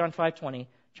here, 1 John 5:20,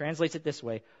 translates it this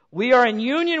way. We are in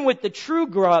union with the true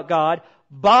God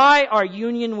by our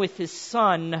union with His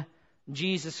Son,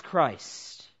 Jesus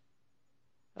Christ.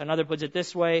 Another puts it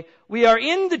this way. We are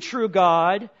in the true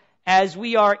God as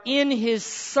we are in His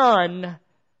Son,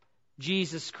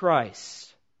 Jesus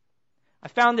Christ. I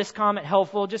found this comment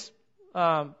helpful. Just,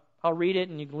 I'll read it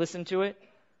and you can listen to it.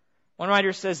 One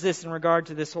writer says this in regard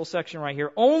to this whole section right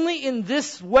here. Only in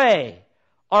this way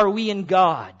are we in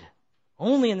God.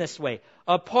 Only in this way.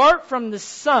 Apart from the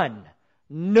Son,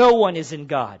 no one is in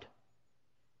God.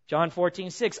 John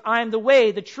 14:6, I am the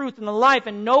way, the truth, and the life,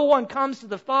 and no one comes to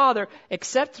the Father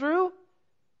except through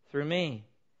me.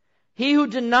 He who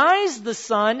denies the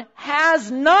Son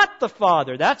has not the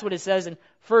Father. That's what it says in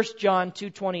 1 John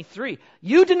 2:23.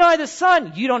 You deny the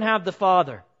Son, you don't have the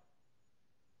Father.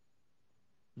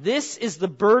 This is the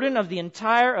burden of the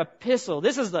entire epistle.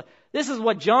 This is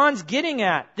what John's getting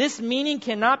at. This meaning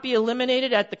cannot be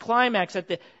eliminated at the climax, at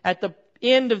the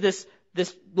end of this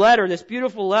letter, this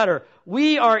beautiful letter.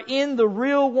 We are in the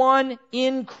real one,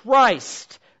 in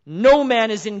Christ. No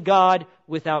man is in God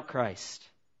without Christ.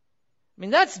 I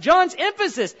mean, that's John's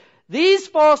emphasis. These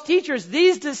false teachers,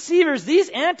 these deceivers, these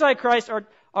antichrists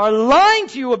are lying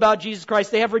to you about Jesus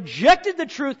Christ. They have rejected the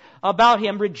truth about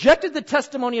Him, rejected the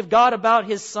testimony of God about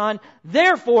His Son.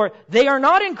 Therefore, they are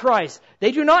not in Christ.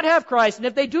 They do not have Christ. And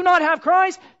if they do not have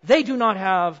Christ, they do not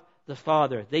have the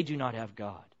Father. They do not have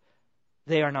God.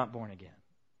 They are not born again.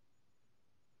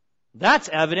 That's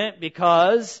evident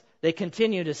because they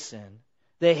continue to sin.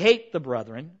 They hate the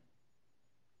brethren.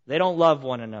 They don't love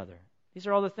one another. These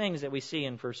are all the things that we see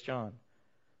in 1 John.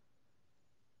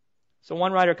 So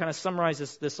one writer kind of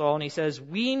summarizes this all, and he says,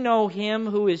 we know Him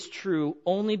who is true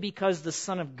only because the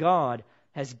Son of God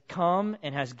has come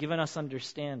and has given us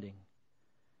understanding.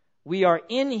 We are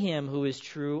in Him who is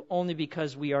true only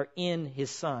because we are in His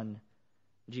Son,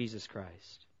 Jesus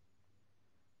Christ.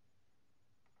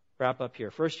 Wrap up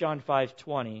here. 1 John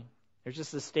 5:20. There's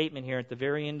just a statement here at the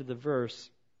very end of the verse.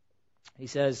 He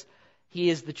says, He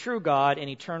is the true God and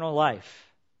eternal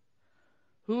life.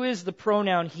 Who is the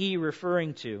pronoun he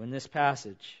referring to in this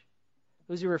passage?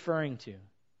 Who's he referring to?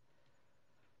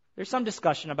 There's some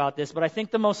discussion about this, but I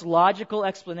think the most logical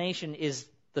explanation is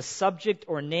the subject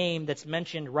or name that's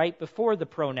mentioned right before the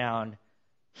pronoun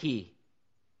he.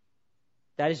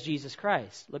 That is Jesus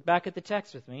Christ. Look back at the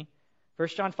text with me. 1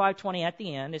 John 5:20 at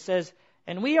the end, it says,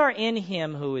 "And we are in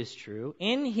him who is true,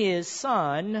 in his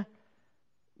Son,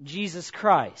 Jesus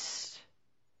Christ."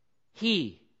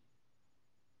 He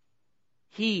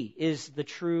is the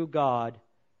true God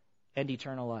and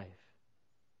eternal life.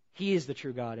 He is the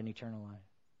true God and eternal life.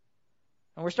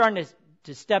 And we're starting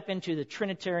to step into the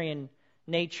Trinitarian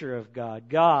nature of God.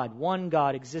 God, one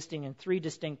God existing in three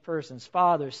distinct persons,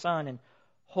 Father, Son, and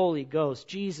Holy Ghost.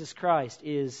 Jesus Christ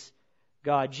is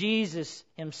God. Jesus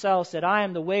himself said, "I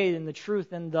am the way and the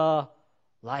truth and the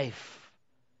life."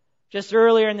 Just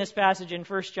earlier in this passage in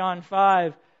 1 John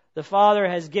 5, the Father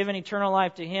has given eternal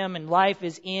life to him, and life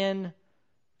is in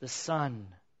the Son.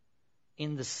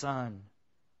 In the Son.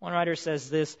 One writer says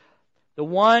this, "The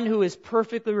one who is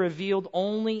perfectly revealed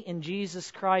only in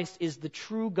Jesus Christ is the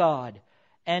true God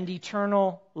and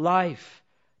eternal life."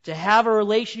 To have a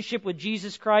relationship with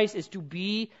Jesus Christ is to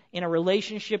be in a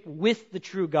relationship with the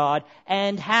true God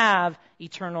and have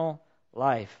eternal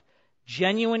life.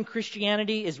 Genuine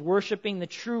Christianity is worshiping the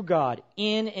true God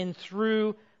in and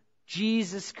through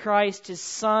Jesus Christ, his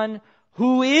Son,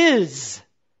 who is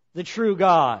the true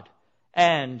God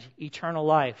and eternal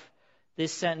life.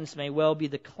 This sentence may well be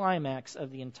the climax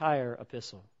of the entire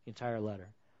epistle, the entire letter,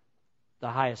 the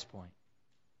highest point.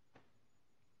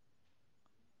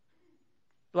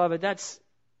 Beloved,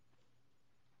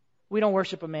 we don't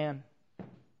worship a man.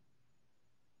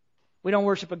 We don't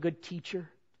worship a good teacher.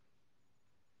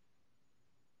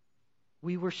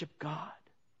 We worship God.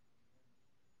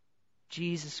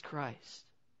 Jesus Christ,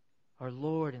 our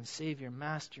Lord and Savior,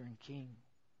 Master and King.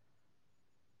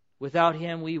 Without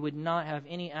him, we would not have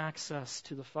any access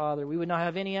to the Father. We would not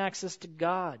have any access to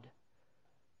God.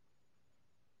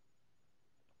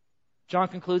 John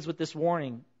concludes with this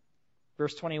warning.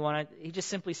 Verse 21, he just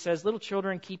simply says, "Little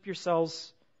children, keep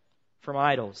yourselves from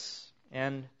idols."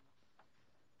 And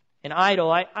an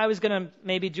idol, I was going to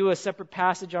maybe do a separate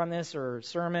passage on this or a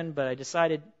sermon, but I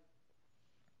decided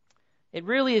it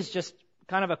really is just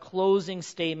kind of a closing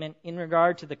statement in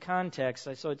regard to the context.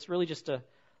 So it's really just let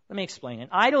me explain. An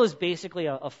idol is basically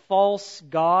a false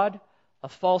god. A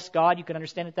false god, you can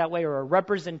understand it that way, or a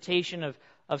representation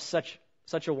of such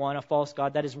a one, a false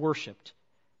god that is worshipped.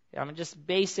 I mean, just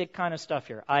basic kind of stuff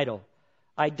here. Idol.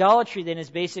 Idolatry then is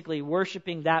basically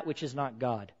worshiping that which is not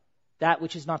God. That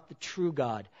which is not the true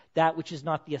God. That which is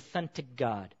not the authentic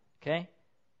God. Okay?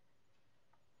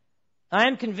 I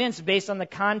am convinced, based on the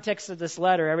context of this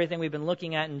letter, everything we've been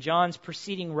looking at in John's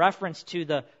preceding reference to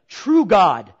the true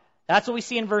God. That's what we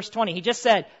see in verse 20. He just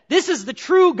said, "This is the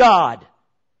true God."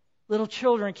 Little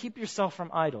children, keep yourself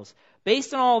from idols.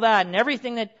 Based on all that and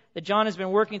everything that John has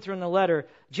been working through in the letter,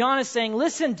 John is saying,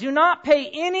 listen, do not pay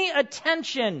any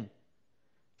attention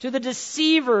to the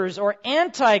deceivers or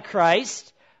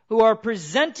antichrist who are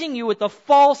presenting you with a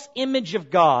false image of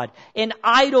God, an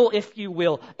idol, if you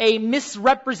will, a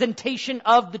misrepresentation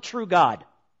of the true God.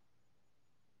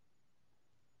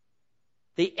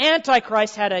 The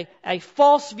Antichrist had a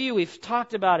false view. We've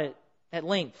talked about it at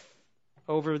length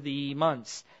over the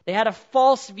months. They had a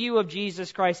false view of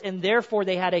Jesus Christ, and therefore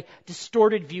they had a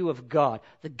distorted view of God.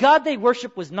 The God they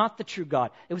worshiped was not the true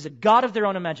God. It was a God of their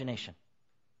own imagination.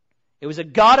 It was a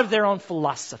God of their own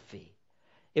philosophy.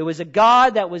 It was a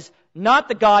God that was not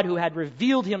the God who had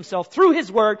revealed himself through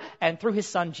his word and through his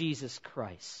Son, Jesus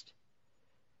Christ.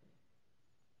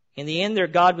 In the end, their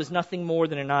God was nothing more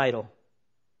than an idol.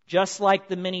 Just like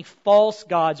the many false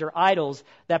gods or idols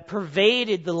that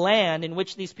pervaded the land in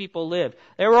which these people lived.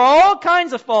 There were all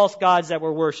kinds of false gods that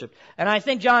were worshipped. And I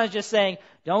think John is just saying,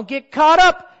 don't get caught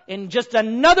up in just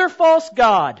another false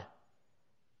god.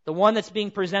 The one that's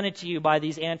being presented to you by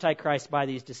these antichrists, by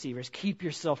these deceivers. Keep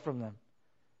yourself from them.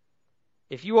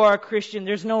 If you are a Christian,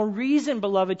 there's no reason,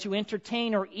 beloved, to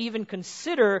entertain or even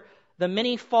consider the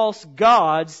many false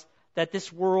gods that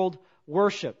this world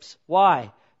worships.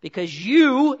 Why? Because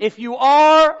you, if you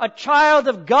are a child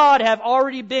of God, have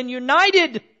already been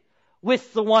united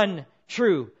with the one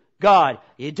true God.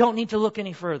 You don't need to look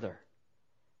any further.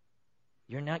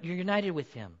 You're united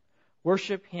with him.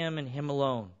 Worship him and him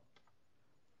alone.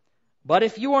 But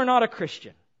if you are not a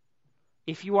Christian,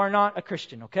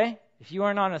 okay? If you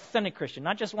are not an authentic Christian,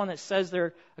 not just one that says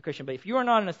they're a Christian, but if you are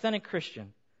not an authentic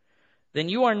Christian, then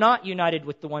you are not united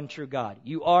with the one true God.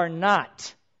 You are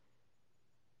not.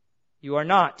 You are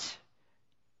not.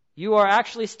 You are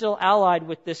actually still allied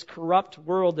with this corrupt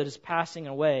world that is passing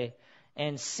away,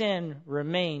 and sin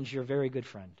remains your very good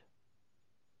friend.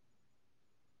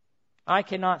 I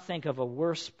cannot think of a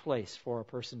worse place for a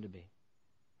person to be,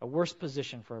 a worse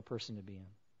position for a person to be in.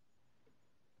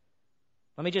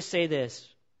 Let me just say this.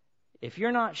 If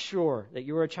you're not sure that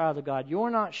you're a child of God,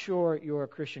 you're not sure you're a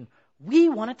Christian, we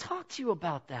want to talk to you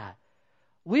about that.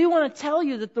 We want to tell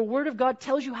you that the Word of God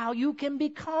tells you how you can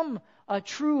become a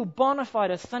true, bona fide,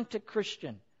 authentic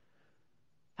Christian.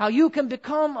 How you can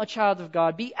become a child of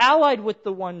God, be allied with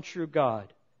the one true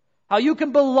God. How you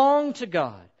can belong to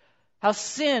God. How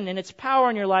sin and its power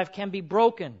in your life can be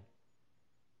broken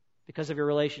because of your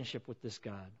relationship with this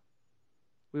God.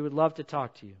 We would love to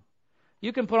talk to you.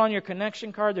 You can put on your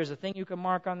connection card. There's a thing you can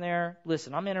mark on there.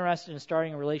 Listen, I'm interested in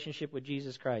starting a relationship with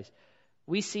Jesus Christ.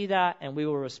 We see that and we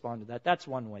will respond to that. That's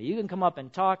one way. You can come up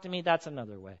and talk to me. That's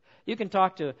another way. You can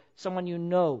talk to someone you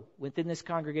know within this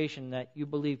congregation that you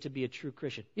believe to be a true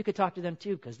Christian. You could talk to them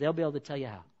too because they'll be able to tell you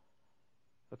how.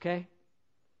 Okay?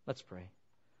 Let's pray.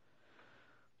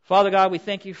 Father God, we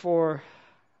thank you for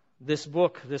this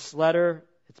book, this letter.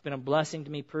 It's been a blessing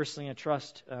to me personally, and I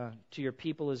trust to your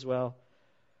people as well.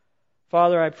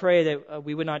 Father, I pray that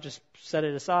we would not just set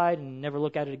it aside and never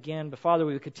look at it again, but Father,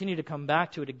 we would continue to come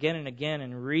back to it again and again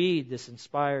and read this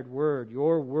inspired word,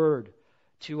 your word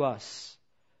to us,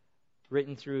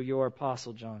 written through your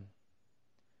Apostle John.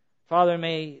 Father,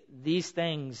 may these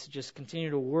things just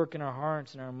continue to work in our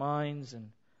hearts and our minds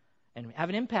and have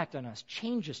an impact on us,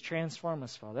 change us, transform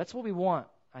us, Father. That's what we want,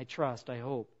 I trust, I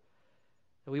hope.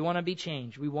 That we want to be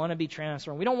changed. We want to be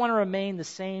transformed. We don't want to remain the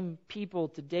same people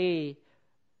today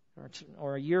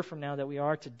or a year from now that we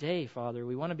are today, Father.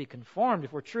 We want to be conformed.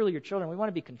 If we're truly your children, we want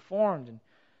to be conformed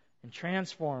and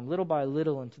transformed little by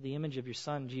little into the image of your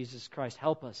Son, Jesus Christ.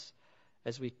 Help us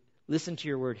as we listen to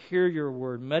your word, hear your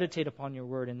word, meditate upon your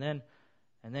word, and then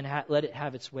let it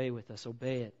have its way with us,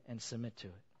 obey it, and submit to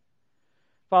it.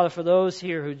 Father, for those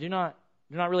here who do not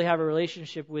really have a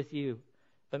relationship with you,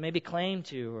 but maybe claim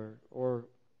to, or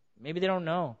maybe they don't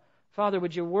know, Father,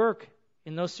 would you work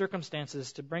in those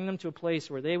circumstances to bring them to a place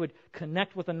where they would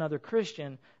connect with another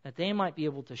Christian, that they might be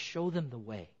able to show them the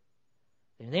way.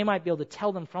 And they might be able to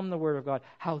tell them from the Word of God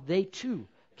how they too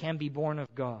can be born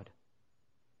of God,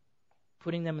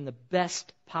 putting them in the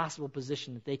best possible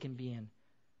position that they can be in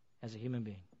as a human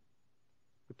being.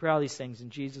 We pray all these things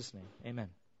in Jesus' name. Amen.